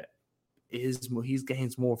that he's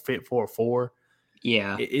gains more fit for a 4.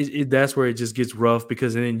 Yeah, that's where it just gets rough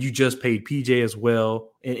because then you just paid PJ as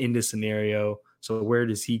well in this scenario. So where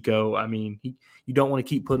does he go? I mean, you don't want to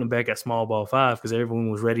keep putting him back at small ball 5 because everyone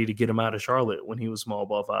was ready to get him out of Charlotte when he was small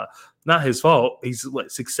ball 5. Not his fault. He's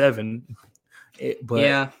 6'7". But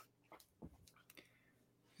yeah.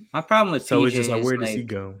 My problem with so PJ it's just like, where does like, he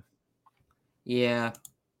go? Yeah,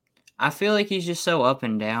 I feel like he's just so up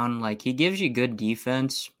and down. Like he gives you good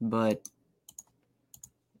defense, but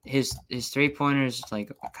his 3-pointers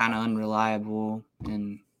like kind of unreliable,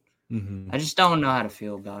 and I just don't know how to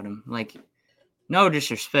feel about him. Like, no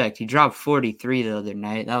disrespect, he dropped 43 the other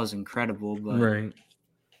night. That was incredible, but right.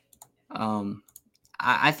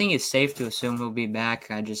 I think it's safe to assume he'll be back.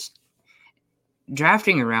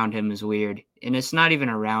 Drafting around him is weird, and it's not even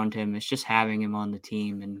around him. It's just having him on the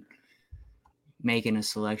team and making a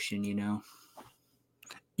selection, you know?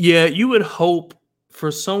 Yeah, you would hope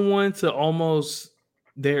for someone to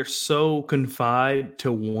they're so confined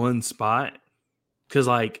to one spot. Because,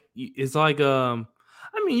 like, it's like, I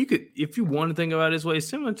mean, you could, if you want to think about it this way, it's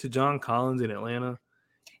similar to John Collins in Atlanta.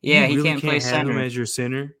 Yeah, you really can't play have center. him as your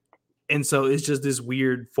center. And so it's just this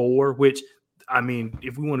weird 4, which, I mean,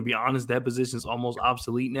 if we want to be honest, that position is almost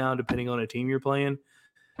obsolete now, depending on the team you're playing.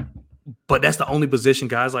 But that's the only position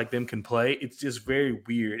guys like them can play. It's just very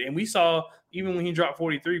weird. And we saw, even when he dropped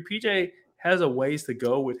 43, PJ has a ways to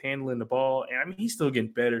go with handling the ball. And I mean, he's still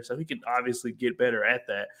getting better, so he can obviously get better at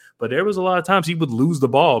that. But there was a lot of times he would lose the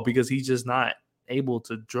ball because he's just not able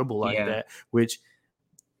to dribble like that, which,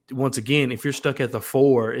 once again, if you're stuck at the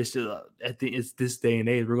 4, it's just it's this day and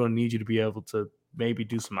age, we're going to need you to be able to maybe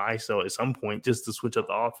do some ISO at some point just to switch up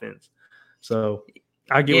the offense. So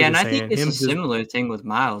I get what you're saying. I think it's a similar thing with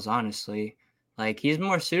Miles, honestly. Like, he's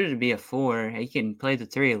more suited to be a 4. He can play the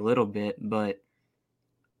 3 a little bit, but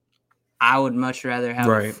I would much rather have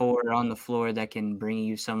a 4 on the floor that can bring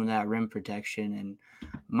you some of that rim protection. And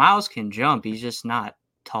Miles can jump. He's just not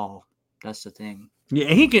tall. That's the thing. Yeah,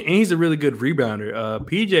 and he's a really good rebounder.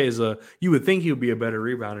 PJ is you would think he would be a better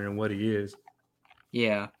rebounder than what he is.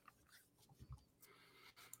 Yeah.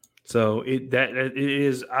 So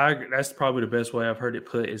that's probably the best way I've heard it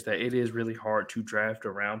put, is that it is really hard to draft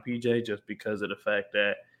around PJ just because of the fact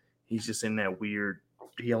that he's just in that weird,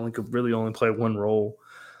 he could really only play one role.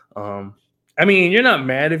 I mean, you're not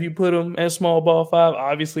mad if you put him at small ball 5.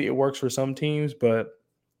 Obviously it works for some teams, but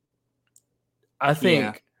I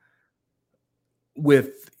think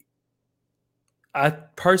with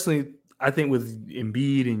Embiid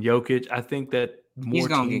and Jokic, I think that more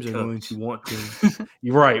teams are going to want to.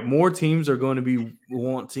 You're right. More teams are going to be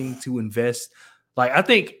wanting to invest. Like, I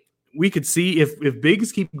think we could see if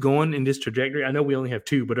bigs keep going in this trajectory. I know we only have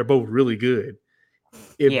 2, but they're both really good.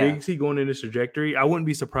 If bigs keep going in this trajectory, I wouldn't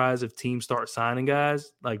be surprised if teams start signing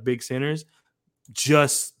guys like big centers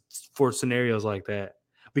just for scenarios like that,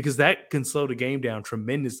 because that can slow the game down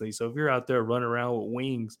tremendously. So if you're out there running around with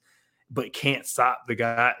wings but can't stop the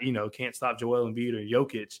guy, can't stop Joel Embiid or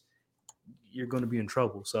Jokic, you're going to be in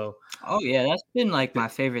trouble. So, that's been like my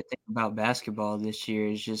favorite thing about basketball this year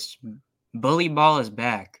is just bully ball is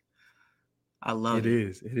back. I love it.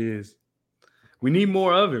 It is. We need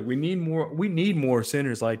more of it. We need more. We need more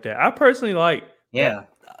centers like that. I personally like Yeah.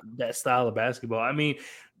 that style of basketball. I mean,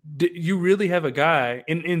 you really have a guy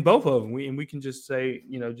in both of them. We can just say,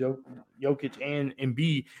 Jokic and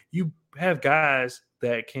Embiid. You have guys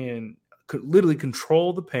that could literally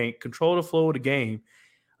control the paint, control the flow of the game,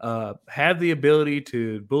 have the ability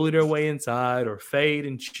to bully their way inside or fade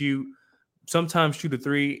and shoot. Sometimes shoot a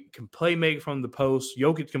three, can play make from the post.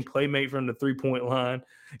 Jokic can play make from the 3-point line.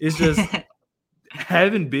 It's just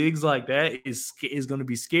having bigs like that is going to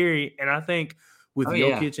be scary. And I think with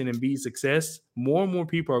yeah. Jokic and Embiid's success, more and more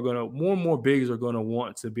bigs are going to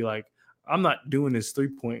want to be like, I'm not doing this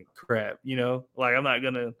 3-point crap, like I'm not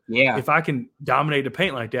going to, Yeah. if I can dominate the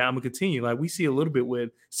paint like that, I'm going to continue. Like we see a little bit with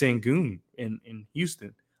Sengun in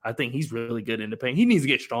Houston. I think he's really good in the paint. He needs to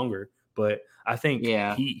get stronger, but I think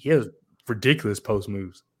he has ridiculous post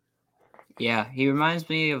moves. Yeah, he reminds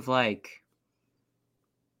me of I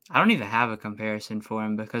don't even have a comparison for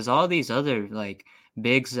him because all these other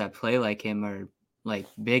bigs that play like him are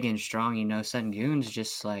big and strong. Sengun's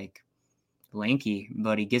just lanky,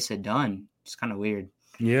 but he gets it done. It's kind of weird.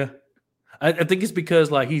 Yeah, I think it's because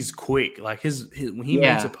he's quick. Like his when he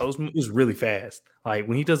makes a post move, is really fast. Like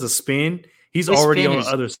when he does a spin, he's already on the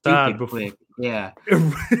other side before. Quick. Yeah,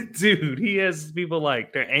 dude, he has people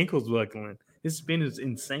their ankles buckling. His spin is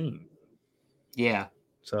insane. Yeah.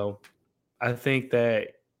 So I think that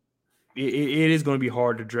it is going to be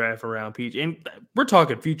hard to draft around PJ. And we're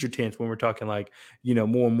talking future tense when we're talking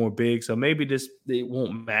more and more big. So maybe it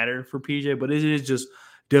won't matter for PJ, but it is just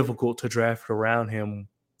difficult to draft around him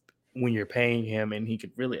when you're paying him and he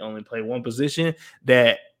could really only play one position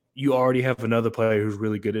that you already have another player who's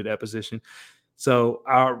really good at that position. So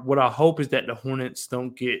what I hope is that the Hornets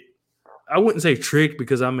don't get, I wouldn't say tricked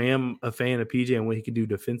because I am a fan of PJ and what he can do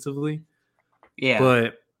defensively. Yeah.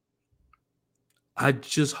 But I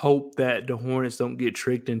just hope that the Hornets don't get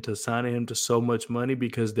tricked into signing him to so much money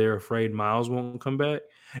because they're afraid Miles won't come back.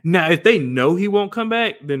 Now, if they know he won't come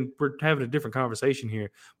back, then we're having a different conversation here.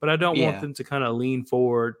 But I don't want them to kind of lean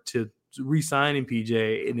forward to re-signing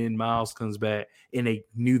PJ and then Miles comes back and they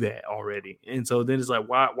knew that already. And so then it's like,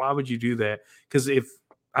 why would you do that? Because if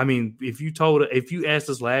you asked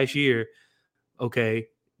us last year, okay,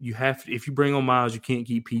 if you bring on Miles, you can't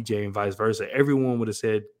keep PJ and vice versa. Everyone would have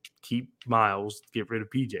said, keep Miles, get rid of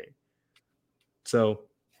PJ. So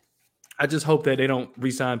I just hope that they don't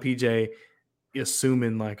re-sign PJ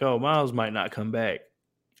assuming Miles might not come back.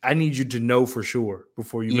 I need you to know for sure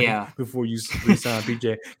before you re-sign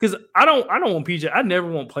PJ. Because I don't want PJ. I never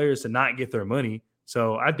want players to not get their money.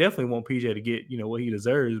 So I definitely want PJ to get, what he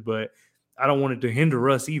deserves, but I don't want it to hinder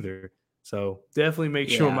us either. So definitely make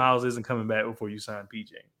sure Miles isn't coming back before you sign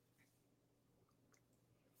PJ.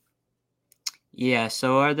 Yeah.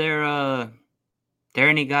 So are there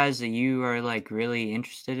any guys that you are really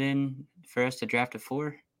interested in for us to draft at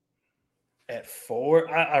 4? At 4,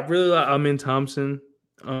 I really like Amin Thompson.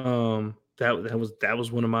 That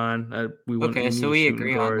was one of mine. We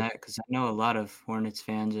agree on that because I know a lot of Hornets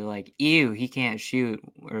fans are like, "Ew, he can't shoot"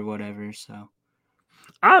 or whatever. So,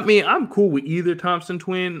 I mean, I'm cool with either Thompson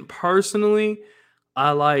twin. Personally,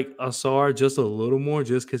 I like Asar just a little more,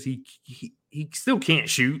 just because he still can't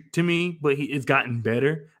shoot to me, but it's gotten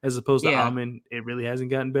better as opposed to Amin. It really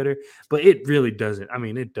hasn't gotten better, but it really doesn't. I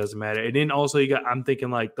mean, it doesn't matter. And then also I'm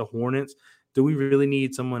thinking the Hornets. Do we really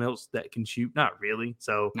need someone else that can shoot? Not really.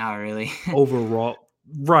 So not really. overall,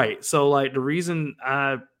 right. So the reason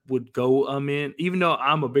I would go Amin, even though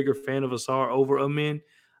I'm a bigger fan of Asar over Amin,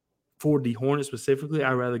 for the Hornets specifically,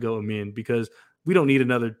 I'd rather go Amin because we don't need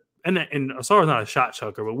another. And Asar is not a shot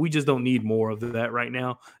chucker, but we just don't need more of that right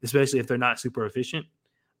now, especially if they're not super efficient.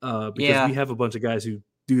 Because we have a bunch of guys who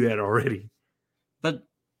do that already. But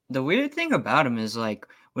the weird thing about him is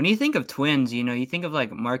when you think of twins, you think of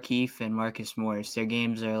Markieff and Marcus Morris. Their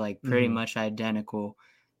games are pretty much identical.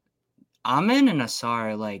 Amin and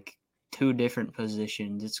Asar are two different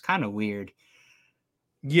positions. It's kind of weird.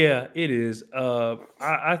 Yeah, it is.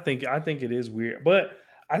 I think it is weird, but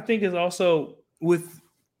I think it's also with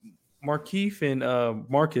Markieff and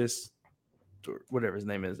Marcus, or whatever his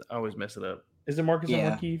name is. I always mess it up. Is it Marcus or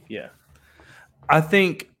Markieff? Yeah. I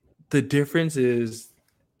think the difference is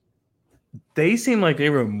they seem like they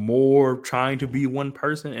were more trying to be one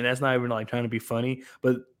person, and that's not even trying to be funny.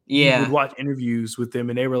 But you would watch interviews with them,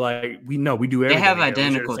 and they were like, "We know we do everything." They have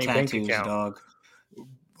identical tattoos, dog.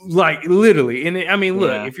 Literally. And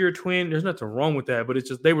look, if you're a twin, there's nothing wrong with that, but it's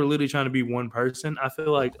just they were literally trying to be one person. I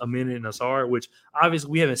feel like Amin and Asar, which obviously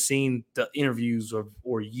we haven't seen the interviews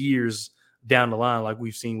or years down the line like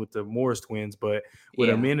we've seen with the Morris twins, but with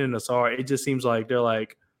Amin and Asar, it just seems like they're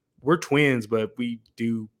we're twins, but we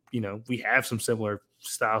do we have some similar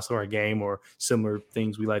styles to our game or similar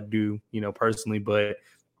things we like to do, personally, but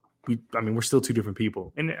we're still two different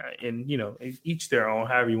people, and each their own,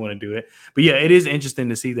 however you want to do it. But yeah, it is interesting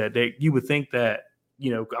to see that you would think that,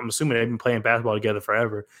 I'm assuming they've been playing basketball together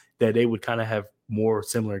forever, that they would kind of have more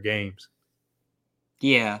similar games.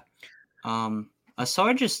 Yeah.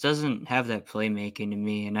 Asar just doesn't have that playmaking to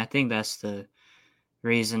me, and I think that's the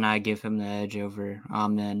reason I give him the edge over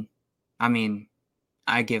Amen.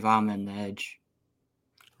 I give Amen the edge.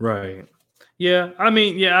 Right. Yeah,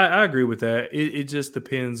 I agree with that. It just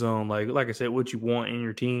depends on like I said, what you want in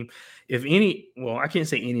your team. If I can't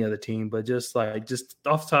say any other team, but just off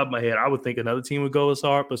the top of my head, I would think another team would go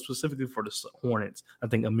Asar, but specifically for the Hornets, I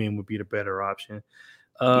think Amin would be the better option.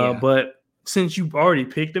 But since you've already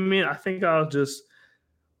picked Amin, I think I'll just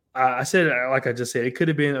I said, like I just said, it could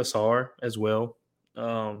have been Asar as well,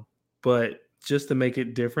 but just to make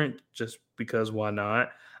it different, just because why not?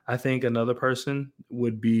 I think another person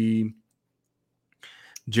would be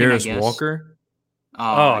Jarris Walker.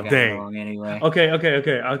 I got dang. It wrong anyway. Okay.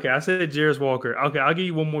 I said Jarris Walker. Okay, I'll give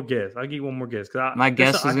you one more guess. My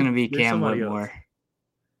guess is going to be Cam Whitmore.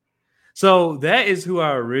 So that is who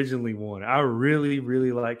I originally wanted. I really,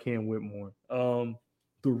 really like Cam Whitmore.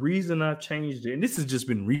 The reason I've changed it, and this has just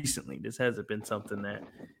been recently, this hasn't been something that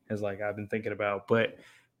has I've been thinking about, but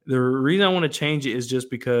the reason I want to change it is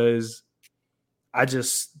just because I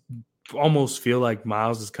just almost feel like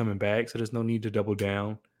Miles is coming back, so there's no need to double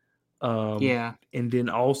down. And then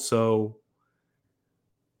also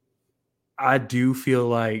I do feel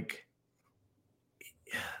like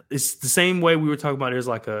it's the same way we were talking about. There's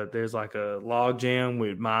like a log jam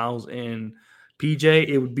with Miles and PJ.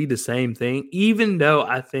 It would be the same thing, even though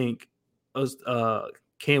I think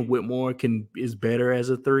Cam Whitmore is better as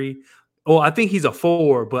a 3. Well, I think he's a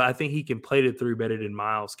 4, but I think he can play the 3 better than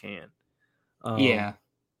Miles can.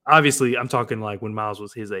 Obviously, I'm talking like when Miles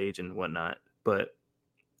was his age and whatnot, but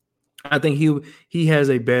I think he has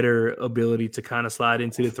a better ability to kind of slide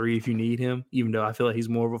into the 3 if you need him, even though I feel like he's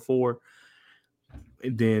more of a 4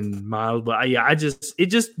 than Miles. But it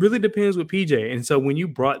just really depends with PJ. And so when you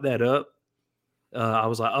brought that up, I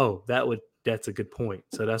was like, oh, that's a good point.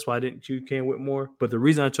 So that's why I didn't choose Cam Whitmore. But the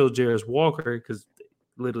reason I chose Jarris Walker, because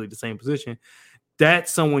literally the same position,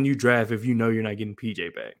 that's someone you draft if you know you're not getting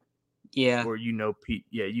PJ back. Yeah. Or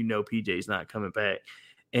PJ's not coming back.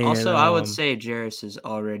 And, also, I would say Jarris is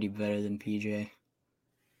already better than PJ.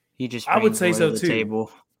 He just I would say so to the too.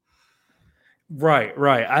 Table. Right.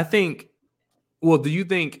 I think. Well, do you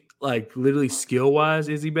think literally skill wise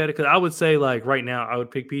is he better? Because I would say right now I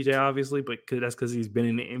would pick PJ obviously, but that's because he's been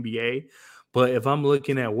in the NBA. But if I'm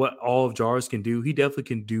looking at what all of Jarris can do, he definitely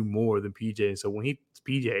can do more than PJ. So when he's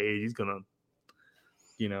PJ, he's gonna,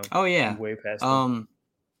 oh yeah, way past him.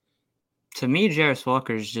 To me, Jarris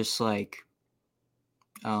Walker is just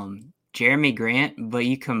Jeremy Grant, but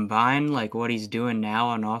you combine what he's doing now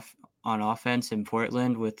on offense in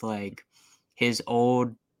Portland with his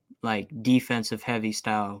old defensive heavy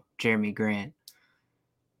style Jeremy Grant.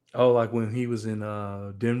 Oh, like when he was in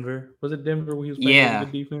Denver. Was it Denver when he was playing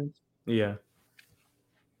good defense? Yeah.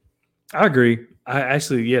 I agree.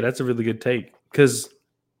 That's a really good take. Because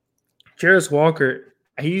Jarris Walker,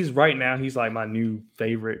 he's my new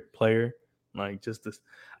favorite player.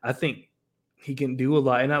 I think he can do a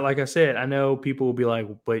lot. And like I said, I know people will be like,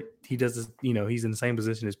 but he does this, he's in the same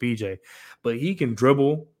position as PJ. But he can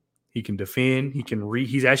dribble, he can defend, he can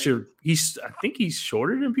I think he's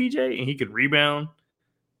shorter than PJ, and he can rebound.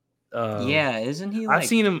 Isn't he? I've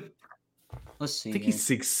seen him. Let's see. I think he's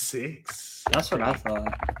 6'6". That's what I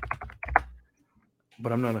thought.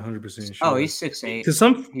 But I'm not 100% sure. Oh, he's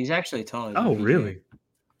 6'8". He's actually taller than PJ. Really?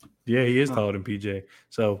 Yeah, he is taller than PJ.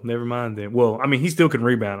 So never mind then. Well, he still can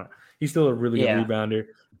rebound. He's still a really good rebounder.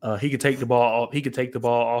 He could take the ball off. He could take the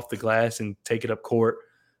ball off the glass and take it up court.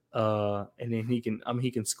 And then he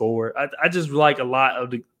can score. I just like a lot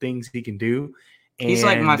of the things he can do. And he's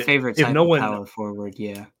my favorite type of power forward.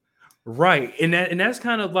 Yeah. Right. And that's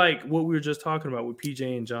kind of like what we were just talking about with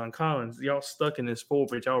PJ and John Collins. Y'all stuck in this forward,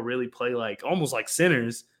 but y'all really play almost like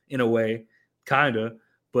centers in a way, kind of.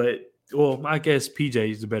 But, well, I guess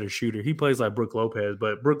PJ is the better shooter. He plays like Brook Lopez,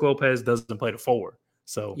 but Brook Lopez doesn't play the 4.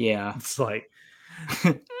 So, yeah, it's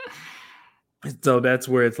so that's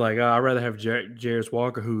where it's I'd rather have Jarris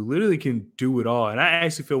Walker, who literally can do it all. And I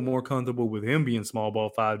actually feel more comfortable with him being small ball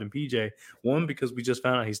 5 than PJ. 1, because we just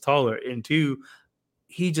found out he's taller. And 2,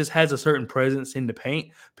 he just has a certain presence in the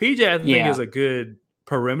paint. PJ, I think, is a good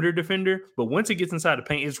perimeter defender, but once he gets inside the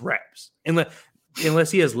paint, it's wraps.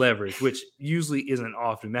 Unless he has leverage, which usually isn't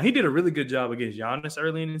often. Now, he did a really good job against Giannis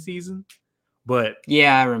early in the season, but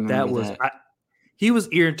I remember that. he was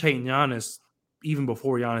irritating Giannis even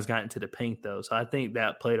before Giannis got into the paint, though. So I think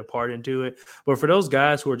that played a part into it. But for those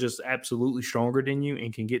guys who are just absolutely stronger than you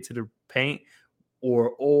and can get to the paint,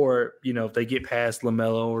 or if they get past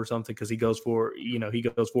LaMelo or something because he goes for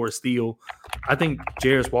a steal, I think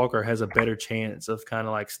Jarris Walker has a better chance of kind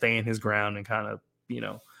of like staying his ground and kind of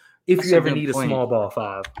if That's you a ever good need a point. small ball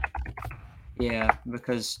five. Yeah,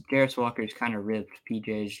 because Jarris Walker's kind of ripped.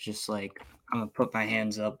 PJ's just like, I'm gonna put my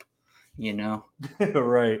hands up,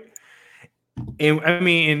 Right. And I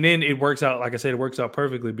mean, and then it works out, like I said, it works out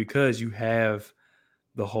perfectly because you have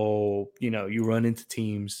the whole, you run into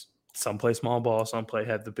teams, some play small ball, some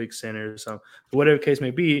have the big centers, some whatever the case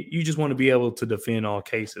may be, you just want to be able to defend all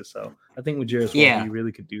cases. So I think with Jarris Walker, you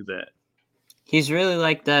really could do that. He's really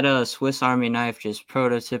like that Swiss Army knife, just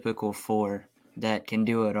prototypical 4 that can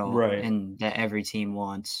do it all, right? And that every team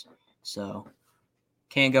wants. So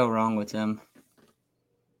can't go wrong with him.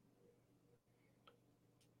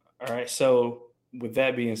 All right. So with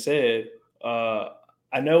that being said, I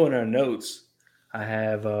know in our notes I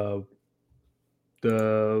have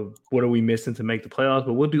the what are we missing to make the playoffs,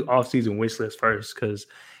 but we'll do off-season wish list first because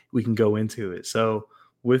we can go into it. So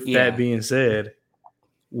with that being said,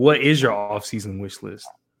 what is your off-season wish list?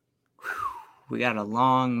 We got a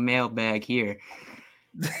long mailbag here.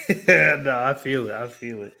 No, I feel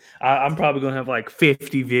it. I'm probably going to have like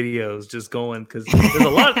 50 videos just going because there's a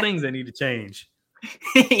lot of things that need to change.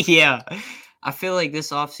 Yeah. I feel like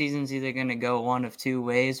this offseason is either going to go one of two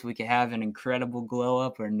ways. We could have an incredible glow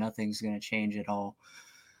up or nothing's going to change at all.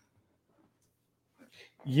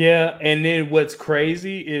 Yeah, and then what's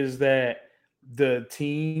crazy is that the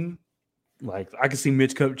team, like I can see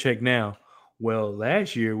Mitch Kupchak now. Well,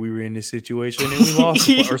 last year we were in this situation and we lost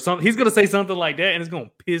or something. He's gonna say something like that, and it's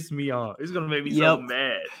gonna piss me off. It's gonna make me so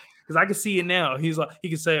mad because I can see it now. He's like, he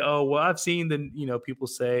can say, "Oh, well, I've seen the people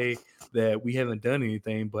say that we haven't done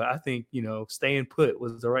anything, but I think staying put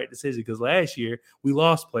was the right decision because last year we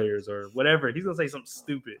lost players or whatever." He's gonna say something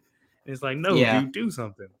stupid, and it's like, no, dude, do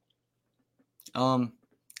something. All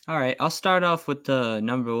right, I'll start off with the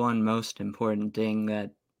number one most important thing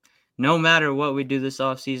that no matter what we do this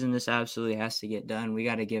offseason, this absolutely has to get done. We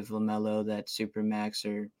got to give LaMelo that Supermax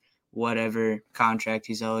or whatever contract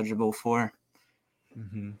he's eligible for.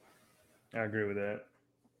 Mm-hmm. I agree with that.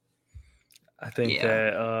 I think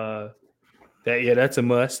that's a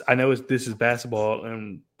must. I know this is basketball,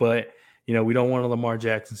 but we don't want a Lamar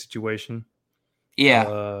Jackson situation.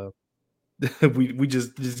 Yeah. We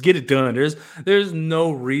just get it done. There's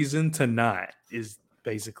no reason to not is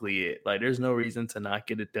basically it. Like there's no reason to not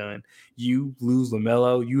get it done. You lose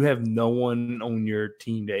LaMelo, you have no one on your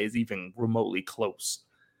team that is even remotely close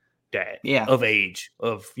of age,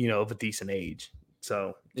 of a decent age.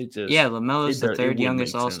 So it just LaMelo's the third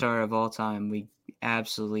youngest All-Star of all time. We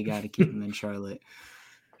absolutely got to keep him in Charlotte.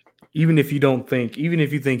 Even if you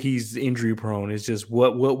think he's injury prone, it's just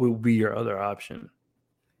what will be your other option?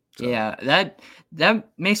 So. Yeah, that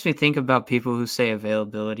makes me think about people who say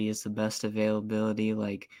availability is the best availability.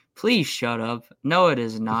 Like, please shut up. No, it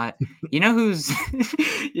is not. You know who's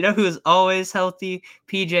always healthy?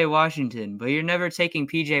 PJ Washington. But you're never taking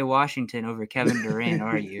PJ Washington over Kevin Durant,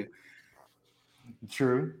 are you?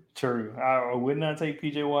 True. I would not take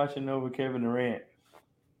PJ Washington over Kevin Durant.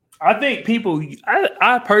 I think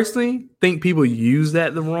I personally think people use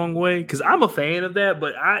that the wrong way because I'm a fan of that,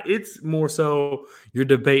 but it's more so you're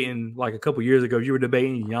debating like a couple years ago, you were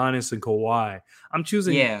debating Giannis and Kawhi. I'm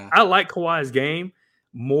choosing, I like Kawhi's game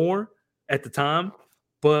more at the time,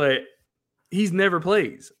 but he's never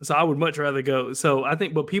plays. So I would much rather go. So I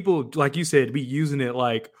think, but people, like you said, be using it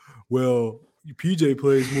like, well, PJ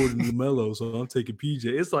plays more than LaMelo, so I'm taking PJ.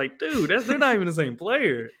 It's like, dude, they're not even the same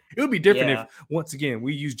player. It would be different if, once again,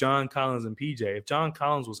 we use John Collins and PJ. If John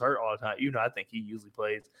Collins was hurt all the time, I think he usually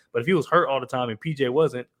plays. But if he was hurt all the time and PJ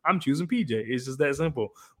wasn't, I'm choosing PJ. It's just that simple.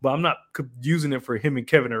 But I'm not using it for him and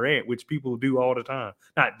Kevin Durant, which people do all the time.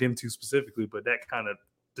 Not them two specifically, but that kind of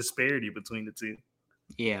disparity between the two.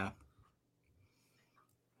 Yeah.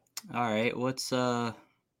 All right. What's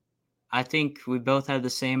I think we both have the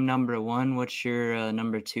same number one. What's your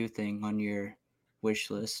number two thing on your wish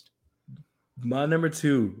list? My number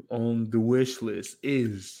two on the wish list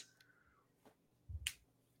is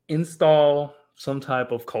install some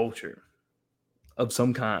type of culture of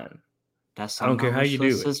some kind. That's I don't care how you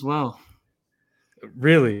do it as well.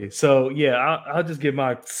 Really? So yeah, I'll just give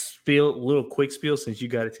my little quick spiel since you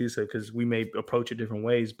got it too. So because we may approach it different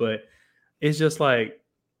ways, but it's just like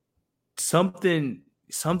something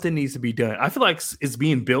needs to be done. I feel like it's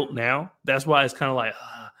being built now. That's why it's kind of like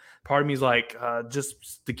part of me is like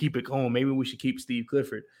just to keep it going. Maybe we should keep Steve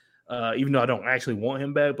Clifford. even though I don't actually want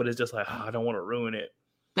him back, but it's just like I don't want to ruin it.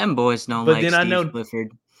 Them boys don't But like then I Steve know.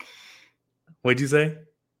 Clifford. What'd you say?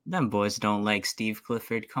 Them boys don't like Steve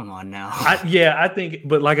Clifford. Come on now. I think,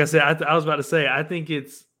 but like I said, I was about to say, I think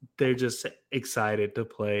they're just excited to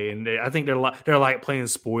play, and I think they're like playing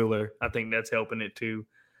spoiler. I think that's helping it too.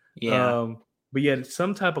 Yeah. But yeah,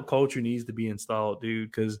 some type of culture needs to be installed, dude,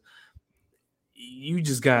 because you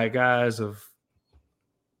just got guys of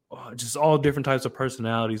just all different types of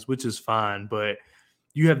personalities, which is fine, but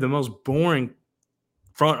you have the most boring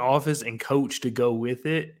front office and coach to go with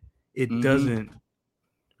it. It doesn't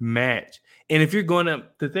match. And if you're going to,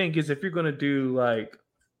 the thing is, if you're going to do like,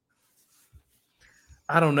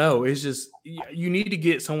 I don't know, it's just, you need to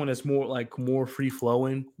get someone that's more free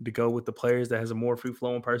flowing to go with the players, that has a more free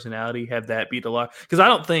flowing personality, have that be the lot. Because I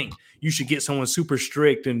don't think you should get someone super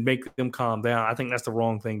strict and make them calm down. I think that's the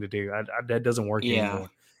wrong thing to do. That doesn't work anymore.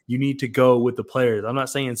 You need to go with the players. I'm not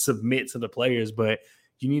saying submit to the players, but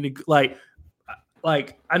you need to like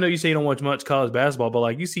I know you say you don't watch much college basketball, but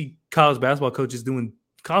like you see college basketball coaches doing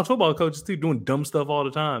college football coaches too doing dumb stuff all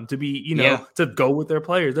the time to be, to go with their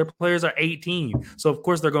players. Their players are 18. So of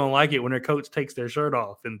course they're going to like it when their coach takes their shirt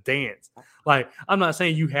off and dance. Like, I'm not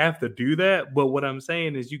saying you have to do that, but what I'm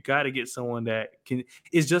saying is you got to get someone that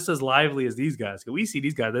is just as lively as these guys. Cause we see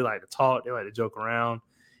these guys, they like to talk, they like to joke around.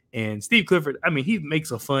 And Steve Clifford, I mean, he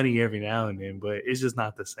makes a funny every now and then, but it's just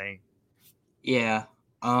not the same. Yeah.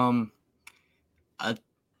 A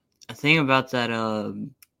thing about that,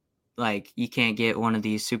 like, you can't get one of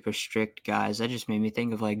these super strict guys. That just made me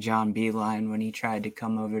think of like John Beeline when he tried to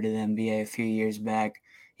come over to the NBA a few years back.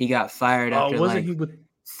 He got fired after like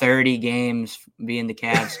 30 games being the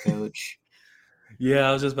Cavs coach. Yeah,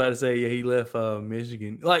 I was just about to say, yeah, he left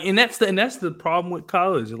Michigan. Like, and that's the problem with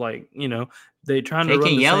college. Like, they're trying to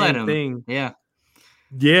run the same thing. Yeah.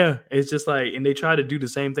 Yeah, it's just like, and they try to do the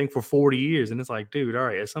same thing for 40 years, and it's like, dude, all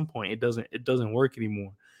right, at some point it doesn't work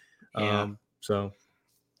anymore. Yeah. So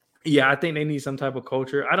yeah, I think they need some type of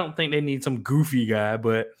culture. I don't think they need some goofy guy,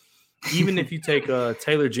 but even if you take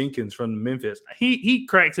Taylor Jenkins from Memphis, he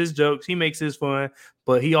cracks his jokes, he makes his fun,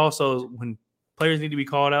 but he also, when players need to be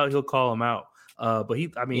called out, he'll call them out. But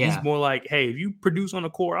he's more like, hey, if you produce on the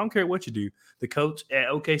court, I don't care what you do. The coach at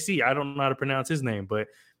OKC, I don't know how to pronounce his name, but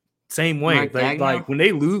same way, like when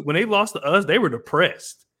they lost to us, they were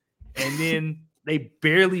depressed, and then they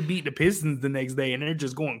barely beat the Pistons the next day, and they're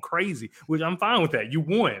just going crazy. Which I'm fine with that. You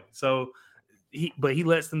won, so he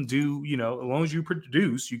lets them do. As long as you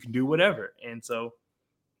produce, you can do whatever. And so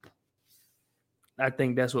I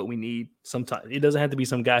think that's what we need. Sometimes it doesn't have to be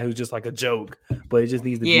some guy who's just like a joke, but it just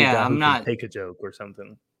needs to be a guy who can take a joke or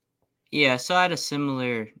something. Yeah, so I had a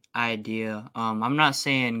similar idea. I'm not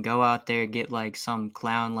saying go out there, get like some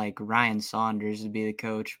clown like Ryan Saunders to be the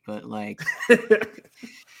coach, but like,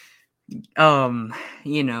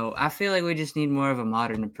 I feel like we just need more of a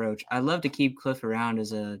modern approach. I'd love to keep Cliff around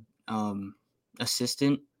as a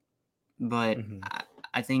assistant, but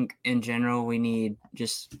I think in general we need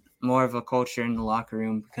just more of a culture in the locker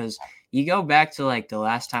room, because you go back to like the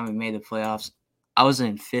last time we made the playoffs. I was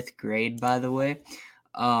in 5th grade, by the way.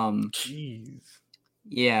 Jeez.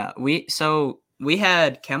 Yeah, we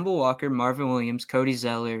had Kemba Walker, Marvin Williams, Cody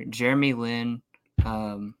Zeller, Jeremy Lin,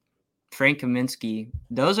 Frank Kaminsky.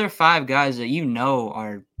 Those are 5 guys that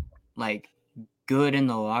are like good in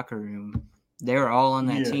the locker room. They were all on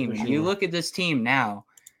that team. And you look at this team now,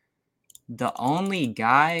 the only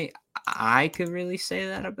guy I could really say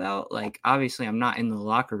that about, like, obviously I'm not in the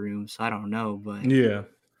locker room, so I don't know, but yeah,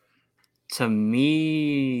 to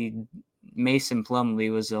me, Mason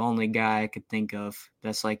Plumlee was the only guy I could think of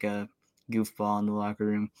that's like a goofball in the locker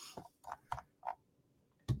room.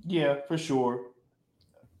 Yeah, for sure.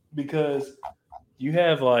 Because you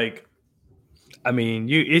have the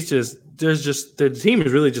team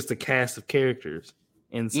is really just a cast of characters.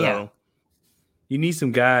 And so you need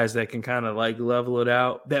some guys that can kind of like level it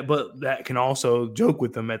out, but that can also joke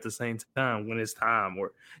with them at the same time when it's time,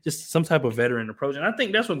 or just some type of veteran approach. And I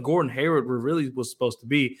think that's what Gordon Hayward really was supposed to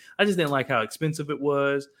be. I just didn't like how expensive it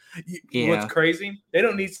was. What's crazy, they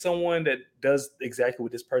don't need someone that does exactly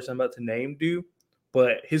what this person I'm about to name do,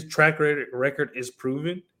 but his track record is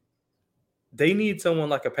proven. They need someone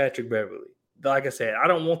like a Patrick Beverly. Like I said, I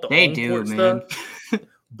don't want the on-court stuff,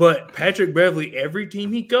 but Patrick Beverly, every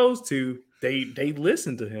team he goes to, they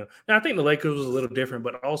listen to him. Now, I think the Lakers was a little different,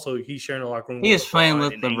 but also he's sharing the locker room. He was playing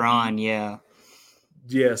with LeBron, yeah.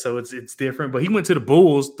 Yeah, so it's different. But he went to the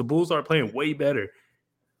Bulls. The Bulls are playing way better.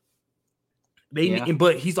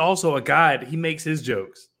 But he's also a guy. He makes his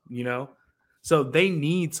jokes, So they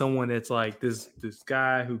need someone that's like this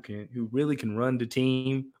guy who really can run the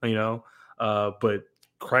team, but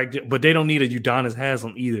but they don't need a Udonis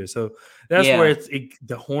Haslam either. So that's where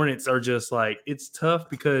the Hornets are just like, it's tough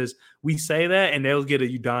because we say that and they'll get a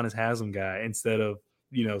Udonis Haslam guy instead of,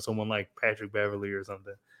 someone like Patrick Beverly or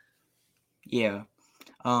something. Yeah.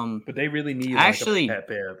 But they really need a Pat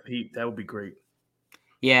Bev. That would be great.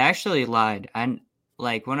 Yeah, I actually lied. When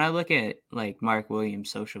I look at like Mark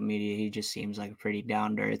Williams' social media, he just seems like a pretty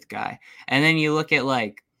down to earth guy. And then you look at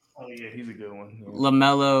like, oh yeah, he's a good one. Yeah.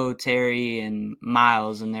 LaMelo, Terry, and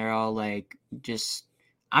Miles, and they're all like just.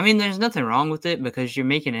 I mean, there's nothing wrong with it because you're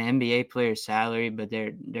making an NBA player's salary, but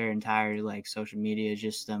their entire like social media is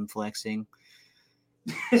just them flexing.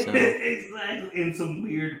 So. Exactly, in some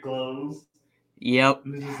weird clothes. Yep.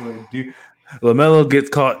 It's just like, dude, LaMelo gets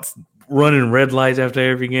caught running red lights after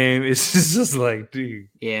every game. It's just like, dude.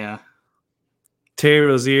 Yeah. Terry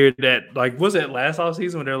Rozier, that like, was that last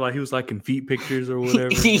offseason when they're like he was like in feet pictures or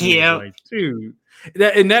whatever? Yeah. Like, dude.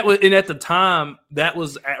 And at the time that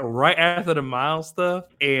was right after the Miles stuff,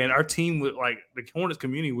 and our team was like the Hornets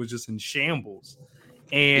community was just in shambles,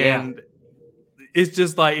 and it's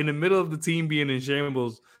just like in the middle of the team being in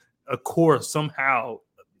shambles, of course somehow,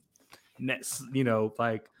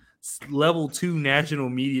 like level 2 national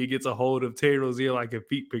media gets a hold of Terry Rozier like in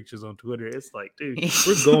feet pictures on Twitter. It's like, dude,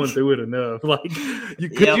 we're going through it enough. Like, you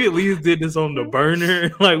at least did this on the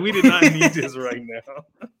burner? Like, we did not need this right now.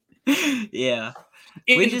 Yeah.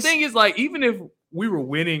 And the thing is, like, even if we were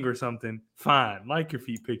winning or something, fine, like your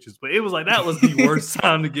feet pictures. But it was like that was the worst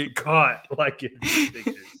time to get caught, like your feet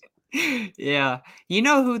pictures. Yeah. You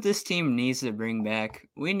know who this team needs to bring back?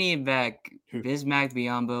 We need back Bismack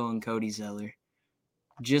Biyombo and Cody Zeller.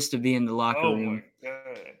 Just to be in the locker room. My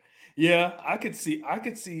God. Yeah, I could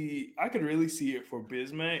really see it for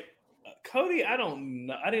Bismack. Cody, I don't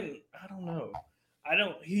know. I don't know.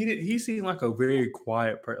 He seemed like a very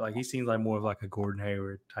quiet person. Like, he seems like more of like a Gordon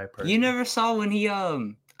Hayward type person. You never saw when he I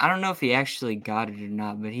don't know if he actually got it or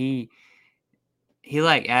not, but he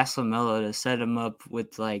like asked LaMelo to set him up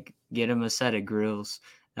with like get him a set of grills.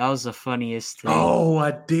 That was the funniest thing. Oh,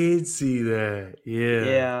 I did see that.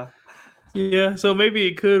 Yeah. Yeah, so maybe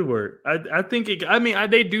it could work. I think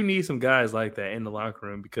they do need some guys like that in the locker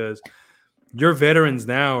room because your veterans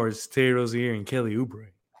now are Terry Rozier and Kelly Oubre.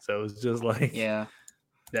 So it's just like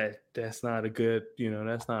that's not a good,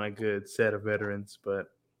 that's not a good set of veterans. But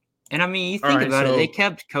and I mean, you think about it, they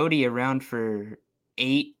kept Cody around for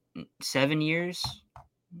 8-7 years,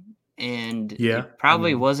 and it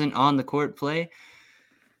probably wasn't on the court play.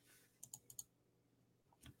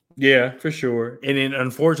 Yeah, for sure. And then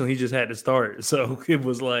unfortunately he just had to start. So it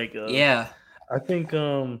was like I think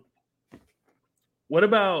what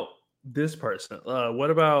about this person?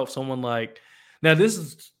 What about someone like, now this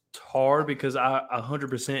is hard because I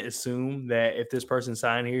 100% assume that if this person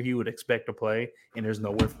signed here, he would expect to play and there's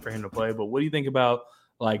nowhere for him to play. But what do you think about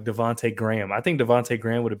like Devontae Graham? I think Devontae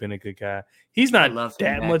Graham would have been a good guy. He's not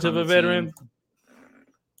that much of a veteran. Team.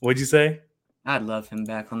 What'd you say? I'd love him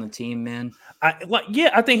back on the team, man. I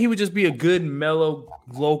think he would just be a good, mellow,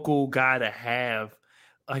 local guy to have.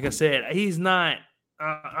 Like I said, he's not.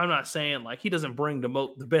 I'm not saying like he doesn't bring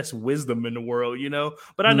the best wisdom in the world,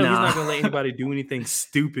 But I know he's not going to let anybody do anything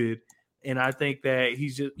stupid. And I think that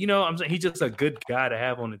he's just, I'm saying he's just a good guy to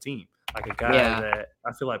have on the team, like a guy that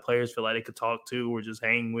I feel like players feel like they could talk to or just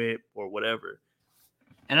hang with or whatever.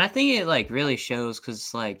 And I think it like really shows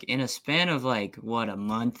because like in a span of like a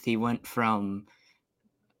month, he went from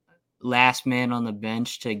last man on the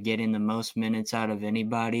bench to getting the most minutes out of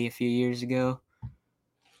anybody a few years ago.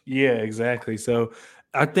 Yeah, exactly. So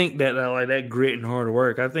I think that like that grit and hard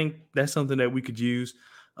work, I think that's something that we could use.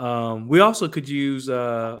 We also could use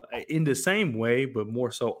in the same way, but more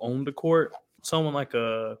so on the court, someone like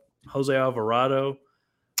Jose Alvarado.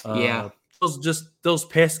 Those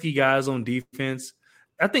pesky guys on defense.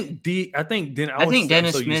 I think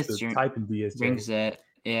Dennis Smith brings that.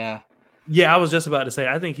 Yeah, I was just about to say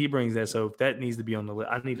I think he brings that. So if that needs to be on the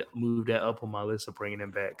list, I need to move that up on my list of bringing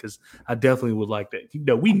him back because I definitely would like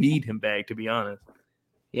that. We need him back, to be honest.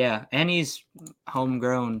 Yeah, and he's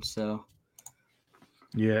homegrown, so.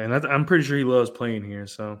 Yeah, and I'm pretty sure he loves playing here.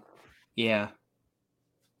 So. Yeah.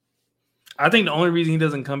 I think the only reason he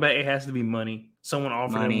doesn't come back, it has to be money. Someone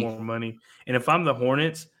offered him more money, and if I'm the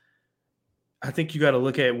Hornets. I think you got to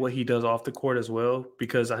look at what he does off the court as well,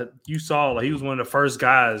 because you saw he was one of the first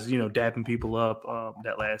guys, dapping people up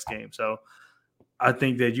that last game. So I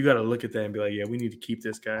think that you got to look at that and be like, yeah, we need to keep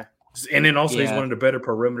this guy. And then also he's one of the better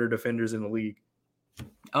perimeter defenders in the league.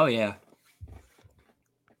 Oh, yeah.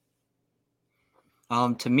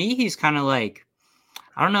 To me, he's kind of like,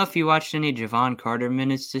 I don't know if you watched any Javon Carter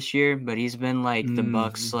minutes this year, but he's been like the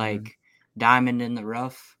Bucks, like diamond in the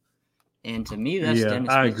rough. And to me, that's Yeah, Dennis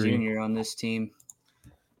I Smith agree. Jr. on this team.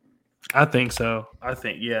 I think so. I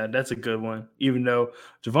think, yeah, that's a good one. Even though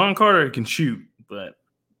Javon Carter can shoot, but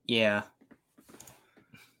Yeah.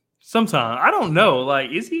 sometimes I don't know.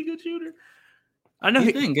 Like, is he a good shooter? I know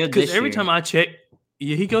He's been good because this every year. time I check,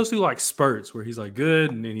 yeah, he goes through like spurts where he's like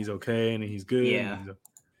good and then he's okay and then he's good. Yeah.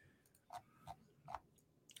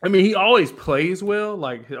 I mean, he always plays well,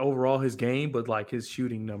 like overall his game, but like his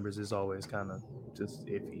shooting numbers is always kind of just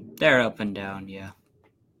iffy. They're up and down, yeah.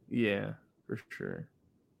 Yeah, for sure.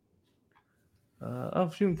 I'm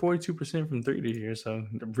shooting 42% from three this year, so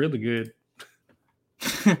really good.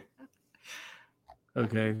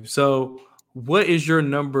 Okay, so what is your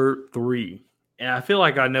number 3? And I feel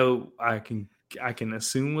like I know I can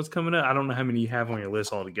assume what's coming up. I don't know how many you have on your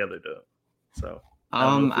list altogether though. So I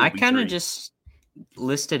don't know if it'll I be kind of 3. just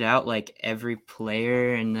listed out like every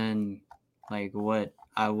player and then like what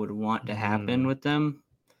I would want to happen with them.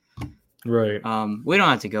 Right. We don't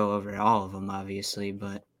have to go over all of them, obviously,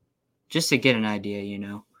 but just to get an idea, you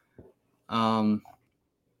know.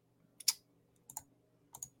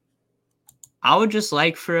 I would just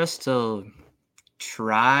like for us to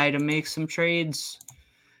try to make some trades.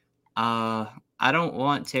 I don't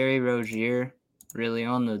want Terry Rozier really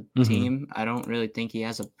on the team. I don't really think he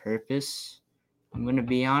has a purpose. I'm going to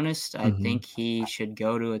be honest. I think he should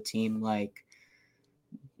go to a team like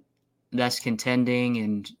that's contending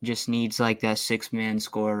and just needs like that 6-man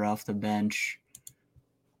scorer off the bench.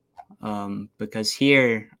 Because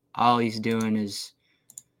here, all he's doing is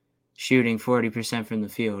shooting 40% from the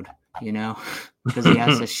field, you know, because he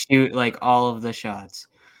has to shoot like all of the shots.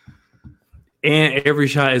 And every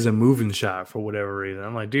shot is a moving shot for whatever reason.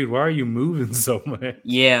 I'm like, dude, why are you moving so much?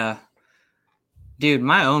 Yeah. Dude,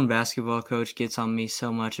 my own basketball coach gets on me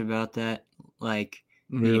so much about that. Like,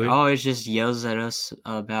 he always just yells at us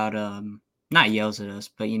about, not yells at us,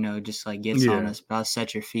 but, you know, just like gets on us about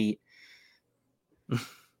set your feet.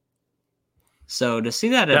 So to see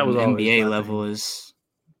that at an NBA level is,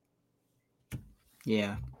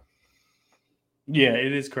 yeah. Yeah,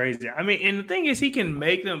 it is crazy. I mean, and the thing is, he can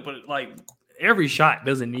make them, but like every shot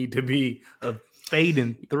doesn't need to be a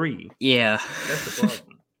fading 3. Yeah. That's the problem.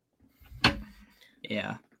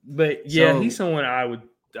 Yeah. But yeah, he's someone I would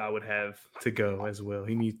have to go as well.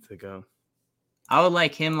 He needs to go. I would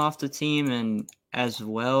like him off the team and as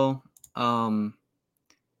well. I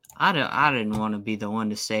didn't want to be the one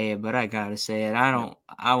to say it, but I gotta say it.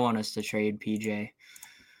 I want us to trade PJ.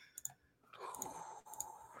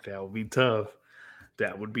 That would be tough.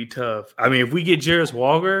 That would be tough. I mean, if we get Jarris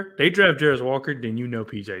Walker, they draft Jarris Walker, then you know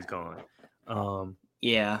PJ's gone.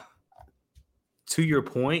 Yeah. To your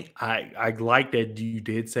point, I like that you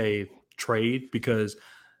did say trade because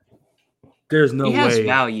there's no way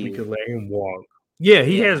value. we could let him walk. Yeah,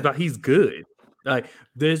 he's good. Like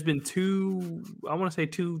there's been 2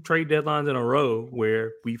 trade deadlines in a row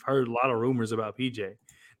where we've heard a lot of rumors about PJ.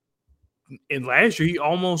 And last year he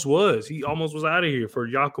almost was out of here for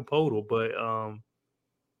Jakob Poeltl, but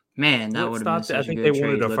man, that would have been such I think a they good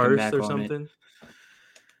wanted trade a first or on something.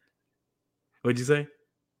 What'd you say?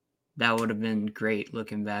 That would have been great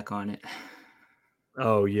looking back on it.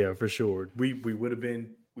 Oh yeah, for sure. We would have made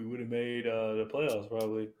the playoffs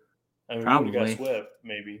probably. I mean, probably. we would have got swept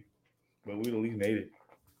maybe, but we'd at least made it.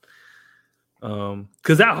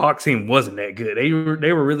 Because that Hawks team wasn't that good.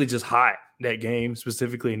 They were really just hot that game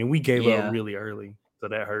specifically, and then we gave up really early, so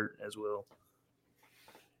that hurt as well.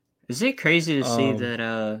 Is it crazy to see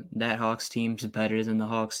that that Hawks team's better than the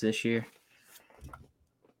Hawks this year?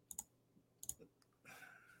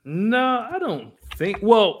 No, I don't think.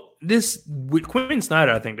 Well, this with Quinn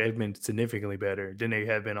Snyder, I think they've been significantly better than they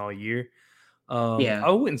have been all year. I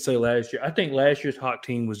wouldn't say last year. I think last year's Hawk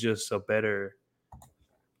team was just a better.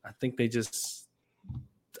 I think they just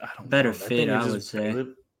better fit. I would say.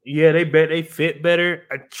 Yeah, they fit better.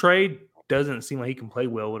 A trade doesn't seem like he can play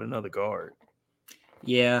well with another guard.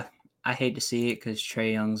 Yeah, I hate to see it because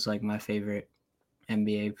Trae Young's like my favorite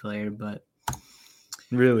NBA player, but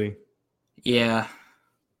really, yeah.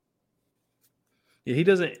 Yeah, he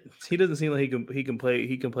doesn't seem like he can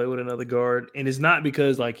play with another guard, and it's not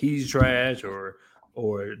because like he's trash or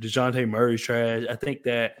DeJounte Murray's trash. I think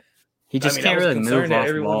that he just can't really move off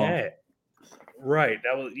the ball. Right,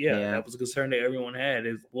 that was a concern that everyone had.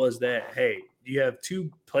 It was that hey, you have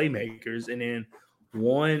 2 playmakers, and then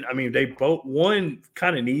one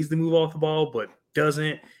kind of needs to move off the ball, but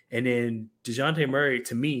doesn't. And then DeJounte Murray,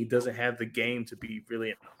 to me, doesn't have the game to be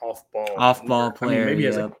really an off-ball player. I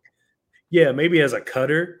mean, maybe as a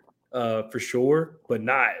cutter, for sure, but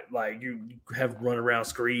not like you have run around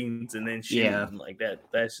screens and then shoot like that.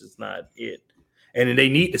 That's just not it. And then they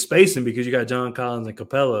need the spacing because you got John Collins and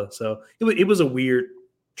Capella. So it was a weird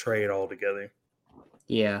trade altogether.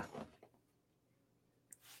 Yeah.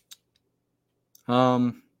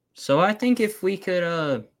 So I think if we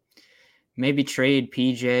could maybe trade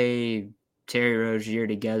PJ, Terry Rozier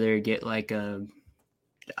together, get like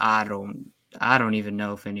I don't even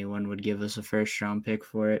know if anyone would give us a first round pick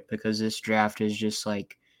for it because this draft is just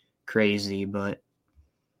like crazy,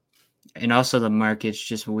 and also the market's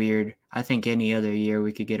just weird. I think any other year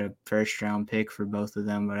we could get a first round pick for both of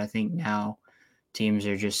them, but I think now teams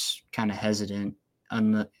are just kind of hesitant.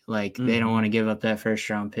 They don't want to give up that first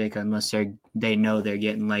round pick unless they know they're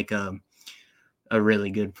getting like a really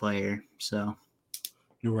good player. So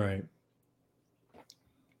you're right.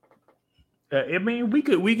 I mean, we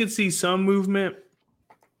could see some movement.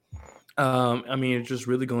 I mean, it's just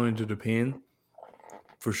really going to depend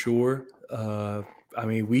for sure. I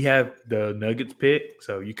mean, we have the Nuggets pick,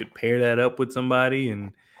 so you could pair that up with somebody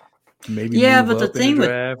and maybe move but the up in the thing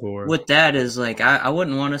draft. with that is like I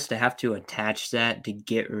wouldn't want us to have to attach that to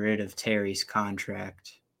get rid of Terry's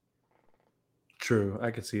contract. True,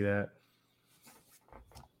 I could see that.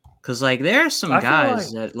 Because like there are some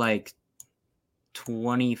guys that like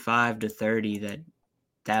 25 to 30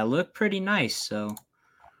 that look pretty nice. So,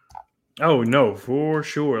 oh no, for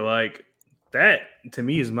sure. Like that to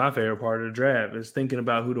me is my favorite part of the draft is thinking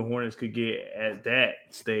about who the Hornets could get at that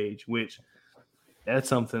stage, which that's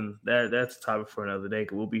something that's a topic for another day.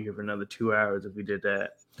 Cause we'll be here for another 2 hours if we did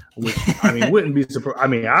that. Which I mean, wouldn't be surprised. I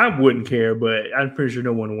mean, I wouldn't care, but I'm pretty sure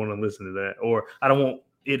no one would want to listen to that. Or I don't want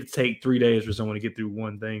it to take 3 days for someone to get through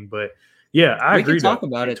one thing. But yeah, I agree. We can talk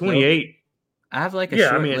about it. 28. Though. I have like a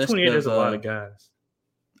short list 28 there's a lot of guys.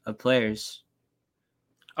 Of players.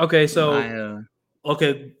 Okay, so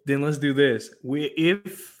okay, then let's do this.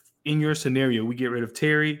 If in your scenario we get rid of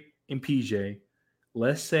Terry and PJ,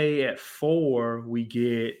 let's say at 4 we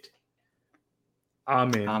get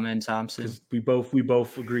Amen Thompson. Because we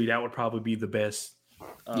both agree that would probably be the best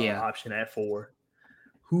option at 4.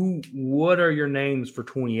 What are your names for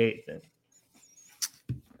 28 then?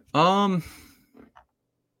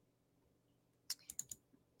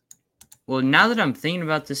 Well, now that I'm thinking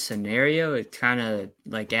about this scenario, it's kind of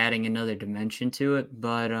like adding another dimension to it.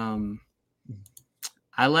 But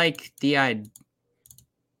I like the idea.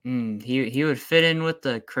 He would fit in with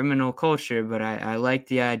the criminal culture, but I like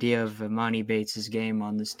the idea of Imani Bates' game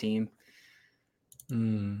on this team.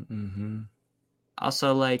 Mm-hmm.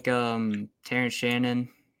 Also like Terrence Shannon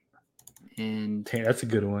and that's a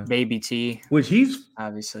good one. Baby T, which he's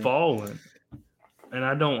obviously fallen, and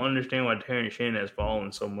I don't understand why Terrence Shannon has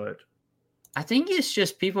fallen so much. I think it's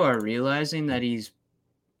just people are realizing that he's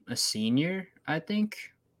a senior, I think.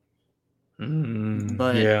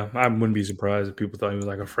 But yeah, I wouldn't be surprised if people thought he was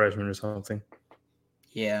like a freshman or something.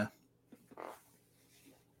 Yeah.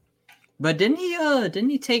 But didn't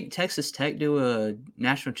he take Texas Tech to a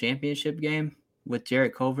national championship game with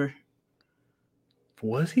Jarrett Culver?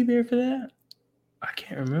 Was he there for that? I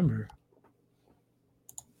can't remember.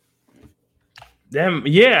 Damn,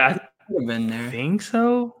 yeah, I would have been there. I think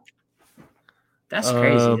so. That's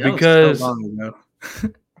crazy. Because was so long ago.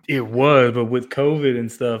 It was, but with COVID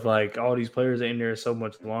and stuff, like all these players in there so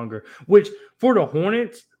much longer. Which for the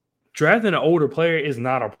Hornets, drafting an older player is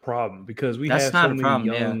not a problem because we have so many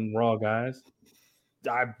young raw guys.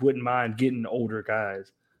 I wouldn't mind getting older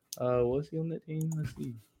guys. Was he on that team? Let's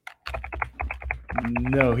see.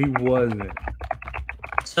 No, he wasn't.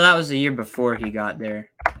 So that was the year before he got there.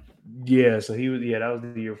 Yeah, so he was. Yeah, that was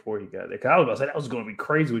the year before he got there. Cause I was about to say that was going to be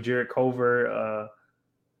crazy with Jarrett Culver.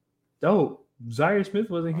 Zaire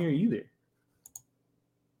Smith wasn't here either.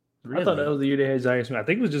 Really? I thought that was the year they had Zaire Smith. I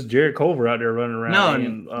think it was just Jarrett Culver out there running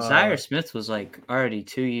around. No, Zaire Smith was like already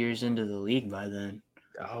 2 years into the league by then.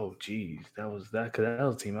 Oh, geez, that was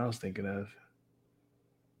the team I was thinking of.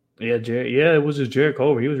 Yeah, it was just Jarrett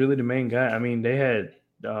Culver. He was really the main guy. I mean, they had.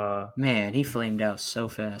 Man, he flamed out so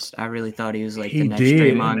fast. I really thought he was like the next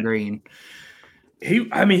Draymond Green. He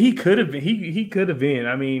could have been. He could have been.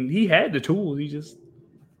 I mean, he had the tools. He just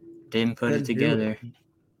didn't put it together.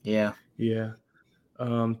 Yeah.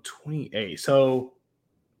 28. So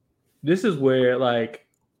this is where like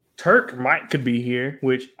Turk could be here,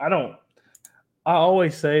 which I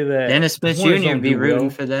always say that Dennis Smith Jr. be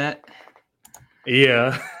rooting for that.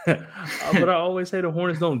 Yeah. But I always say the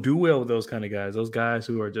Hornets don't do well with those kind of guys. Those guys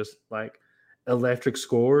who are just like electric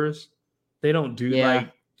scorers. They don't do like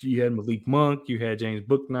you had Malik Monk, you had James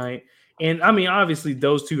Bouknight. And I mean, obviously,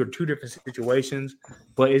 those two are two different situations,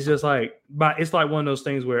 but it's just like it's like one of those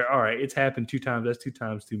things where, all right, it's happened 2 times. That's 2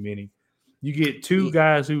 times too many. You get two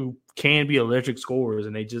guys who can be electric scorers,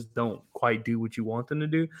 and they just don't quite do what you want them to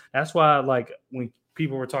do. That's why, like, when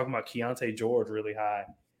people were talking about Keontae George really high,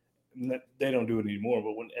 they don't do it anymore.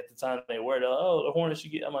 But when at the time they were, the Hornets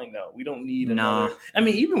should get. I'm like, no, we don't need another. I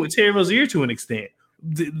mean, even with Terry Rozier to an extent,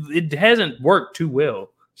 it hasn't worked too well.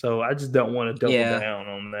 So I just don't want to double down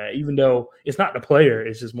on that, even though it's not the player,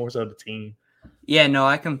 it's just more so the team. Yeah, no,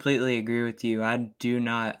 I completely agree with you. I do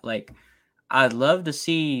not like. I'd love to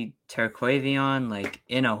see Terquavion like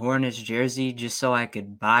in a Hornets jersey just so I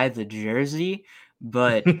could buy the jersey,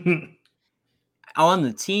 but on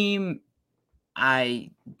the team,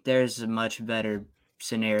 there's a much better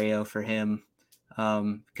scenario for him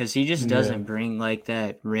because he just doesn't bring like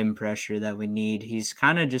that rim pressure that we need. He's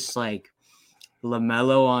kind of just like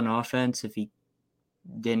LaMelo on offense if he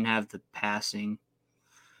didn't have the passing.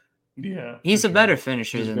 Yeah, he's a better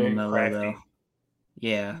finisher just than LaMelo crafty. though.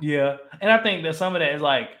 Yeah, and I think that some of that is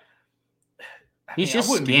like he's just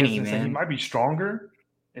skinny, man. He might be stronger.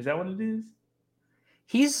 Is that what it is?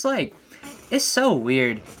 He's like, it's so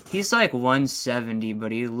weird. He's like 170,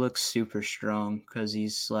 but he looks super strong because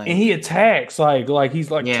he's like, and he attacks like he's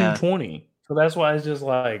like 220. So that's why it's just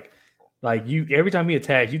like you every time he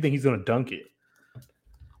attacks, you think he's gonna dunk it.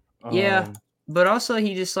 Yeah, but also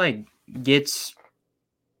he just like gets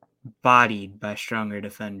bodied by stronger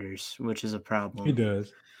defenders, which is a problem. He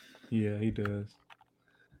does. Yeah, he does.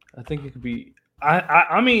 I think it could be.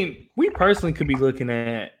 I mean, we personally could be looking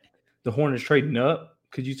at the Hornets trading up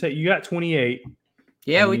because you got 28.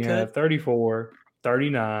 Yeah, we could have 34,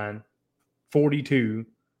 39, 42.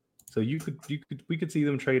 So we could see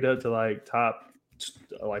them trade up to like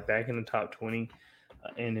back in the top 20,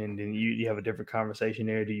 and then you have a different conversation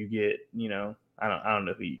there. Do you get I don't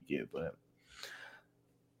know who you get, but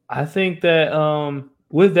I think that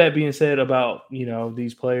with that being said about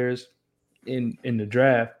these players in the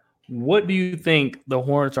draft, what do you think the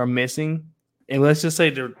Hornets are missing? And let's just say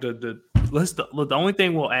the only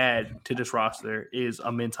thing we'll add to this roster is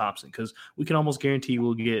Amin Thompson, because we can almost guarantee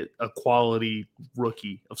we'll get a quality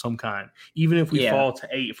rookie of some kind. Even if we fall to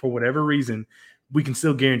 8 for whatever reason, we can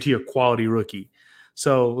still guarantee a quality rookie.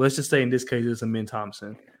 So let's just say in this case it's Amin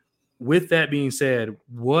Thompson. With that being said,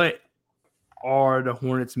 what are the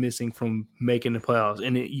Hornets missing from making the playoffs?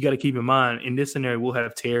 And you got to keep in mind, in this scenario, we'll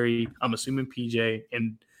have Terry, I'm assuming PJ,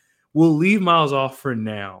 and we'll leave Miles off for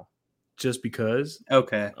now just because.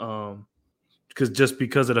 Okay.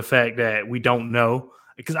 Because of the fact that we don't know.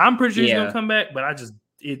 Because I'm pretty sure he's going to come back, but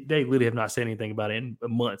they literally have not said anything about it in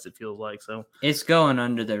months, it feels like. So it's going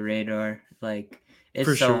under the radar. Like,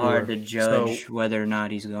 it's so hard to judge whether or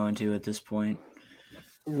not he's going to at this point.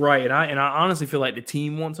 Right, and I honestly feel like the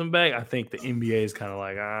team wants him back. I think the NBA is kind of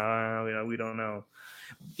like, we don't know.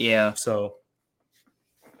 Yeah. So,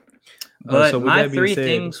 but my three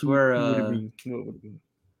things were. What would it be?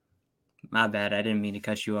 My bad. I didn't mean to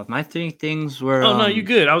cut you off. My three things were. Oh no, you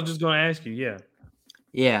good. I was just going to ask you. Yeah.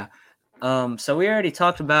 Yeah. So we already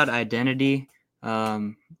talked about identity.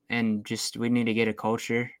 And just we need to get a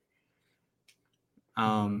culture.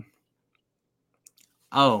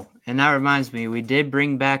 Oh, and that reminds me, we did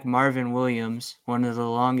bring back Marvin Williams, one of the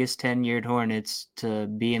longest tenured Hornets, to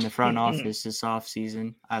be in the front office this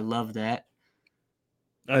offseason. I love that.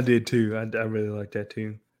 I did too. I really like that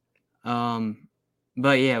too.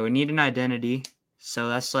 But yeah, we need an identity. So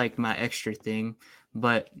that's like my extra thing.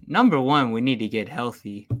 But number one, we need to get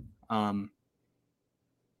healthy. Yeah,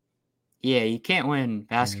 you can't win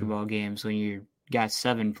basketball games when you got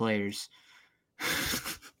 7 players.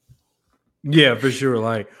 Yeah, for sure.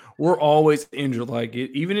 Like, we're always injured. Like,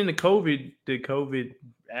 even in the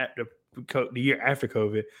year after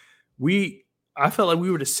COVID, I felt like we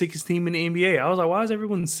were the sickest team in the NBA. I was like, why is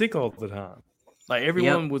everyone sick all the time? Like,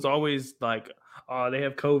 everyone was always like, they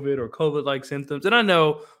have COVID or COVID-like symptoms. And I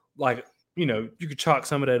know, like, you could chalk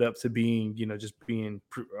some of that up to being, just being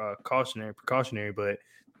precautionary. But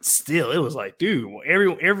still, it was like, dude,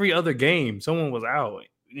 every other game, someone was out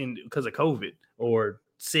because of COVID or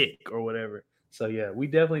sick or whatever. So yeah, we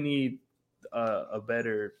definitely need a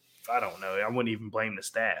better. I don't know. I wouldn't even blame the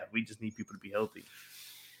staff. We just need people to be healthy.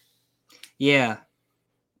 Yeah,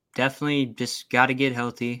 definitely. Just got to get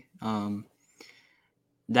healthy.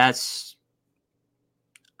 That's.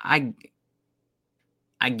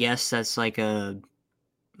 I guess that's like a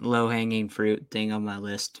low-hanging fruit thing on my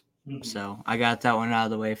list. Mm-hmm. So I got that one out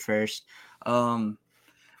of the way first.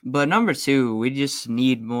 But number 2, we just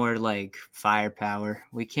need more like firepower.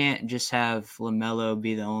 We can't just have LaMelo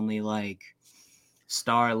be the only like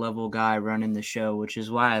star level guy running the show, which is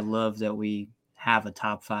why I love that we have a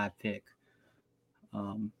top 5 pick.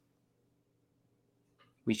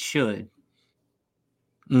 We should.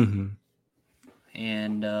 Mm-hmm.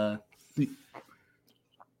 And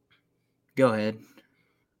go ahead.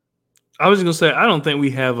 I was going to say, I don't think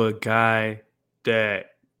we have a guy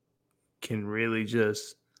that can really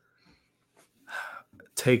just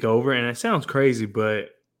take over. And it sounds crazy, but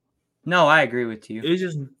no, I agree with you.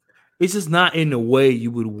 It's just not in the way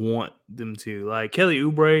you would want them to. Like Kelly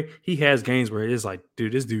Oubre, he has games where it's like,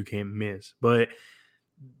 dude, this dude can't miss. But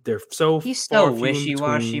they're He's far so few in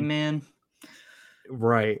wishy-washy, between. man.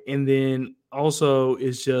 Right. And then also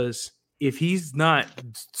it's just if he's not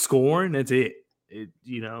scoring, that's it. I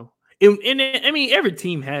mean, every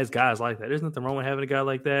team has guys like that. There's nothing wrong with having a guy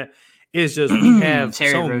like that. It's just we have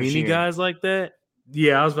Terry so Rozier. many guys like that.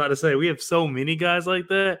 Yeah, I was about to say we have so many guys like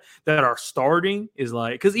that are starting is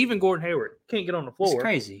like because even Gordon Hayward can't get on the floor. It's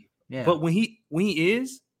crazy. Yeah. But when he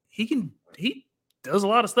does a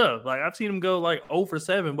lot of stuff. Like I've seen him go like 0 for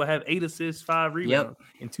 7, but have 8 assists, 5 rebounds,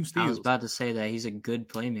 and 2 steals. I was about to say that he's a good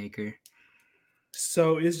playmaker.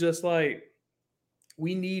 So it's just like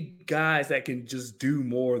we need guys that can just do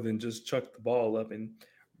more than just chuck the ball up, and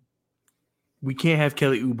we can't have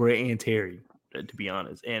Kelly Oubre and Terry, to be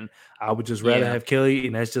honest. And I would just rather have Kelly,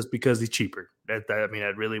 and that's just because he's cheaper. That's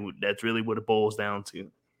really what it boils down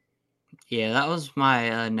to. Yeah, that was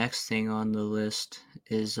my next thing on the list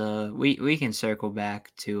is we can circle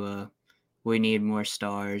back to we need more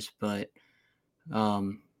stars, but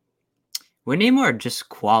we need more just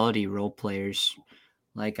quality role players.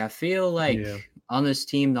 Like I feel like on this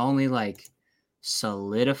team the only like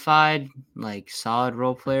solidified like solid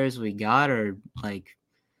role players we got are like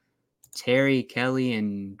Terry, Kelly,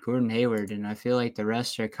 and Gordon Hayward, and I feel like the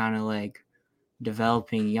rest are kind of like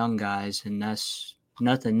developing young guys, and that's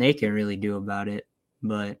nothing they can really do about it.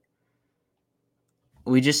 But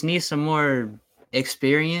we just need some more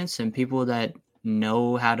experience and people that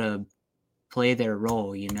know how to play their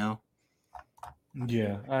role, you know?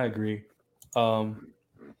 Yeah, I agree.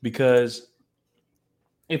 Because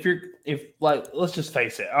if let's just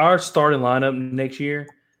face it, our starting lineup next year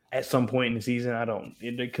at some point in the season,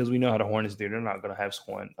 because we know how the Hornets do, they're not going to have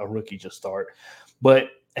a rookie just start. But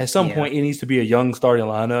at some point, it needs to be a young starting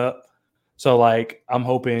lineup. So, like, I'm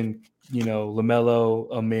hoping,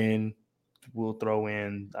 LaMelo, Amin, we'll throw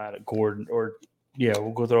in Gordon,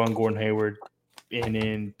 we'll go throw in Gordon Hayward, and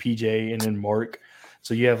then PJ, and then Mark.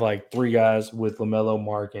 So you have like 3 guys with LaMelo,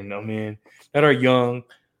 Mark, and Amin that are young,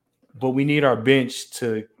 but we need our bench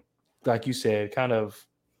to, like you said, kind of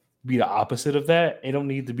be the opposite of that. It don't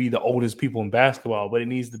need to be the oldest people in basketball, but it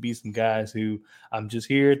needs to be some guys who I'm just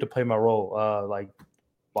here to play my role, like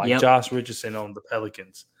Josh Richardson on the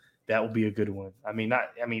Pelicans. That would be a good one.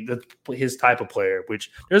 His type of player,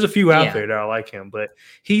 which there's a few out there that are like him, but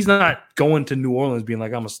he's not going to New Orleans being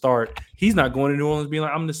like, I'm going to start. He's not going to New Orleans being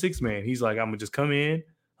like, I'm the 6th man. He's like, I'm going to just come in,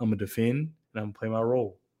 I'm going to defend, and I'm going to play my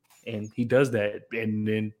role. And he does that. And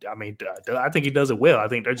then, I think he does it well. I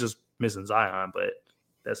think they're just missing Zion, but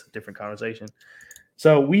that's a different conversation.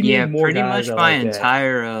 So we need more pretty guys much my like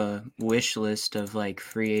entire wish list of like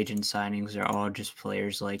free agent signings are all just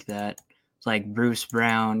players like that. Like Bruce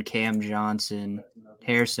Brown, Cam Johnson,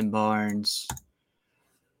 Harrison Barnes,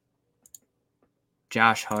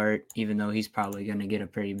 Josh Hart, even though he's probably going to get a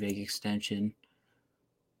pretty big extension.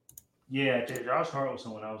 Yeah, Josh Hart was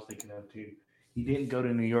someone I was thinking of too. He didn't go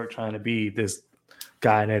to New York trying to be this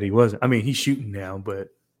guy that he wasn't. I mean, he's shooting now, but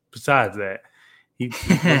besides that, he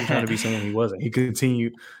wasn't trying to be someone he wasn't. He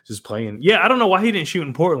continued just playing. Yeah, I don't know why he didn't shoot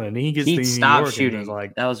in Portland. Then he gets to New York shooting. And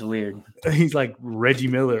like, that was weird. He's like Reggie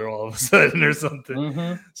Miller all of a sudden or something.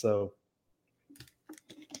 Mm-hmm. So,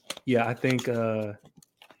 yeah, I think that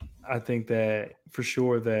for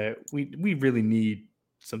sure that we really need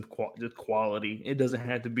some quality. It doesn't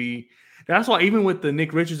have to be. That's why even with the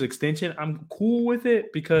Nick Richards extension, I'm cool with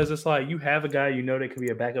it because it's like you have a guy that could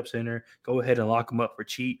be a backup center. Go ahead and lock him up for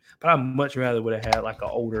cheap. But I much rather would have had like an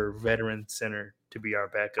older veteran center to be our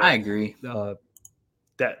backup. I agree.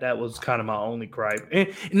 That was kind of my only gripe.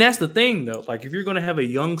 And that's the thing, though. Like, if you're going to have a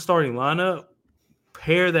young starting lineup,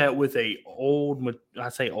 pair that with mature.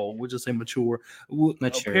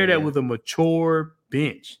 Pair that with a mature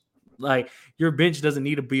bench. Like, your bench doesn't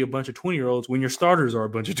need to be a bunch of 20-year-olds when your starters are a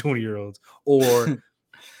bunch of 20-year-olds. Or,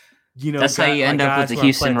 that's how you end up with the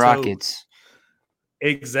Houston Rockets.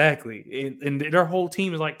 Exactly. And their whole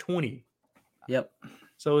team is like 20. Yep.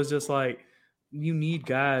 So it's just like you need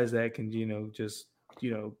guys that can, just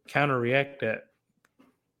counter-react that.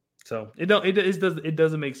 So it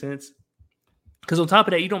doesn't make sense. Because on top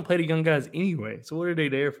of that, you don't play the young guys anyway. So what are they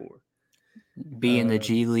there for? Be in the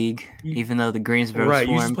G League, even though the Greensboro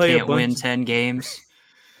Swarm can't win 10 games.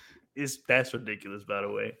 That's ridiculous, by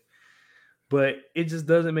the way. But it just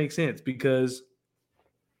doesn't make sense because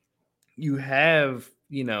you have,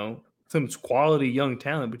 some quality young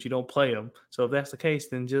talent, but you don't play them. So if that's the case,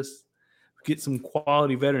 then just get some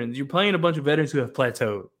quality veterans. You're playing a bunch of veterans who have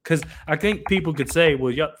plateaued. Because I think people could say,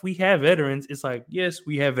 well, we have veterans. It's like, yes,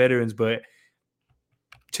 we have veterans, but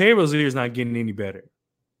Terry Rozier is not getting any better.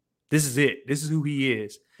 This is it. This is who he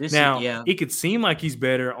is. It could seem like he's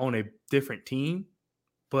better on a different team,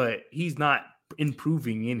 but he's not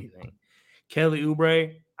improving anything. Kelly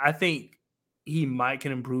Oubre, I think he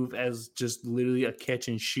can improve as just literally a catch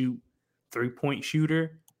and shoot 3-point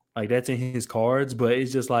shooter. Like that's in his cards, but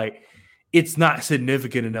it's just like it's not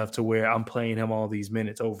significant enough to where I'm playing him all these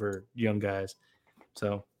minutes over young guys.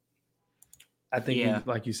 So I think,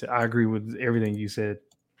 like you said, I agree with everything you said.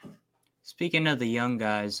 Speaking of the young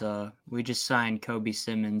guys, we just signed Kobe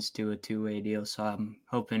Simmons to a 2-way deal, so I'm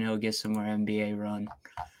hoping he'll get some more NBA run.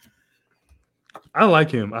 I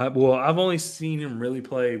like him. I've only seen him really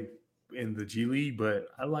play in the G League, but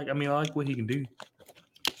I like what he can do.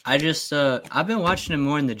 I've been watching him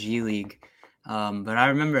more in the G League, but I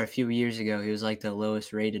remember a few years ago he was like the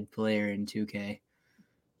lowest rated player in 2K.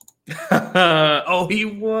 Oh, he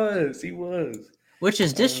was. Which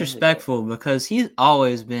is disrespectful because he's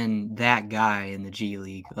always been that guy in the G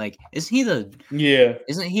League. Like, isn't he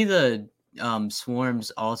the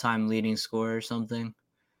Swarm's all-time leading scorer or something?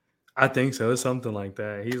 I think so. It's something like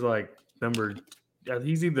that. He's like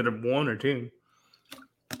he's either the 1 or 2.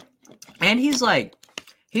 And he's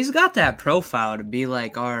got that profile to be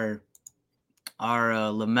like our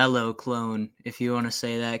LaMelo clone, if you want to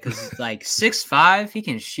say that, because he's like 6'5", he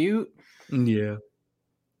can shoot. Yeah.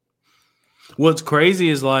 What's crazy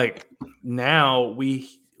is like now we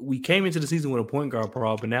came into the season with a point guard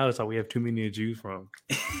problem, but now it's like we have too many to choose from.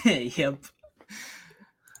 Yep.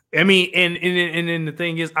 I mean, and then the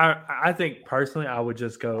thing is, I think personally, I would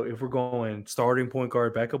just go if we're going starting point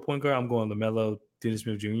guard, backup point guard. I'm going LaMelo, Dennis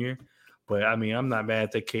Smith Jr. But I mean, I'm not mad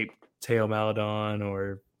if they keep Teo Maledon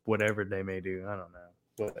or whatever they may do. I don't know.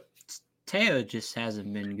 But Teo just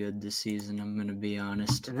hasn't been good this season. I'm gonna be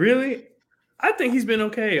honest. Really? I think he's been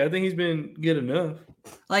okay. I think he's been good enough.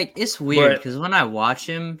 Like, it's weird because when I watch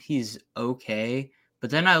him, he's okay.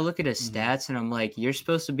 But then I look at his stats and I'm like, you're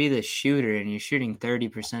supposed to be the shooter and you're shooting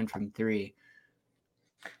 30% from 3.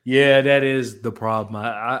 Yeah, that is the problem.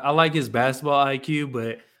 I like his basketball IQ,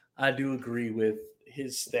 but I do agree with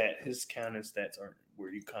his counting stats aren't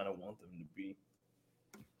where you kind of want them to be.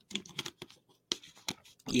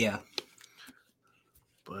 Yeah.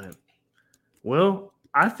 But, well,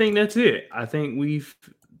 I think that's it. I think we've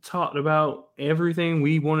talked about everything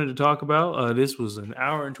we wanted to talk about. This was an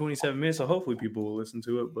hour and 27 minutes, so hopefully people will listen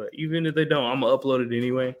to it. But even if they don't, I'm going to upload it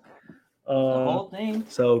anyway. The whole thing.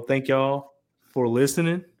 So thank y'all for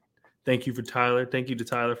listening. Thank you for Tyler. Thank you to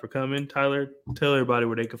Tyler for coming. Tyler, tell everybody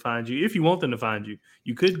where they can find you. If you want them to find you,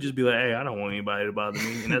 you could just be like, hey, I don't want anybody to bother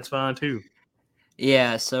me. And that's fine too.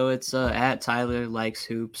 Yeah, so it's at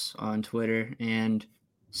TylerLikesHoops on Twitter. And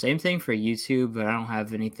same thing for YouTube, but I don't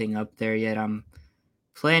have anything up there yet. I'm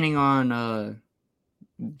planning on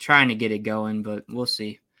trying to get it going, but we'll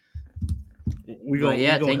see.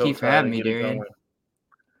 Thank you for having me, Darian.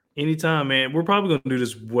 Anytime, man. We're probably going to do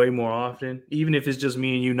this way more often, even if it's just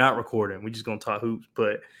me and you not recording. We're just going to talk hoops.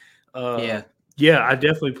 But, I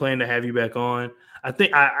definitely plan to have you back on. I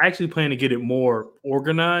think I actually plan to get it more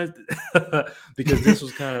organized because this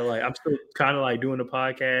was kind of like I'm still kind of like doing the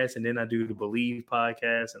podcast and then I do the Believe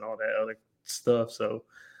podcast and all that other stuff. So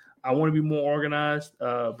I want to be more organized.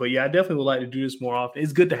 But yeah, I definitely would like to do this more often.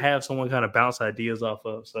 It's good to have someone kind of bounce ideas off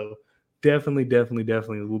of. So definitely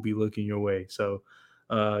we'll be looking your way. So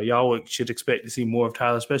y'all should expect to see more of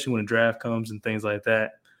Tyler, especially when the draft comes and things like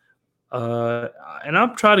that. And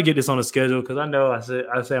I'm trying to get this on a schedule because I know I say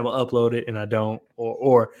I'm gonna upload it and I don't,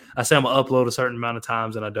 or I say I'm gonna upload a certain amount of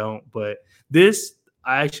times and I don't. But this,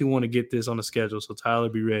 I actually want to get this on the schedule. So Tyler,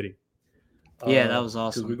 be ready. Yeah, that was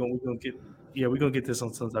awesome. We're gonna get this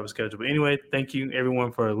on some type of schedule. But anyway, thank you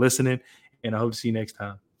everyone for listening, and I hope to see you next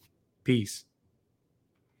time. Peace.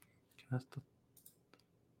 That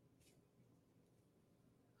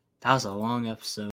was a long episode.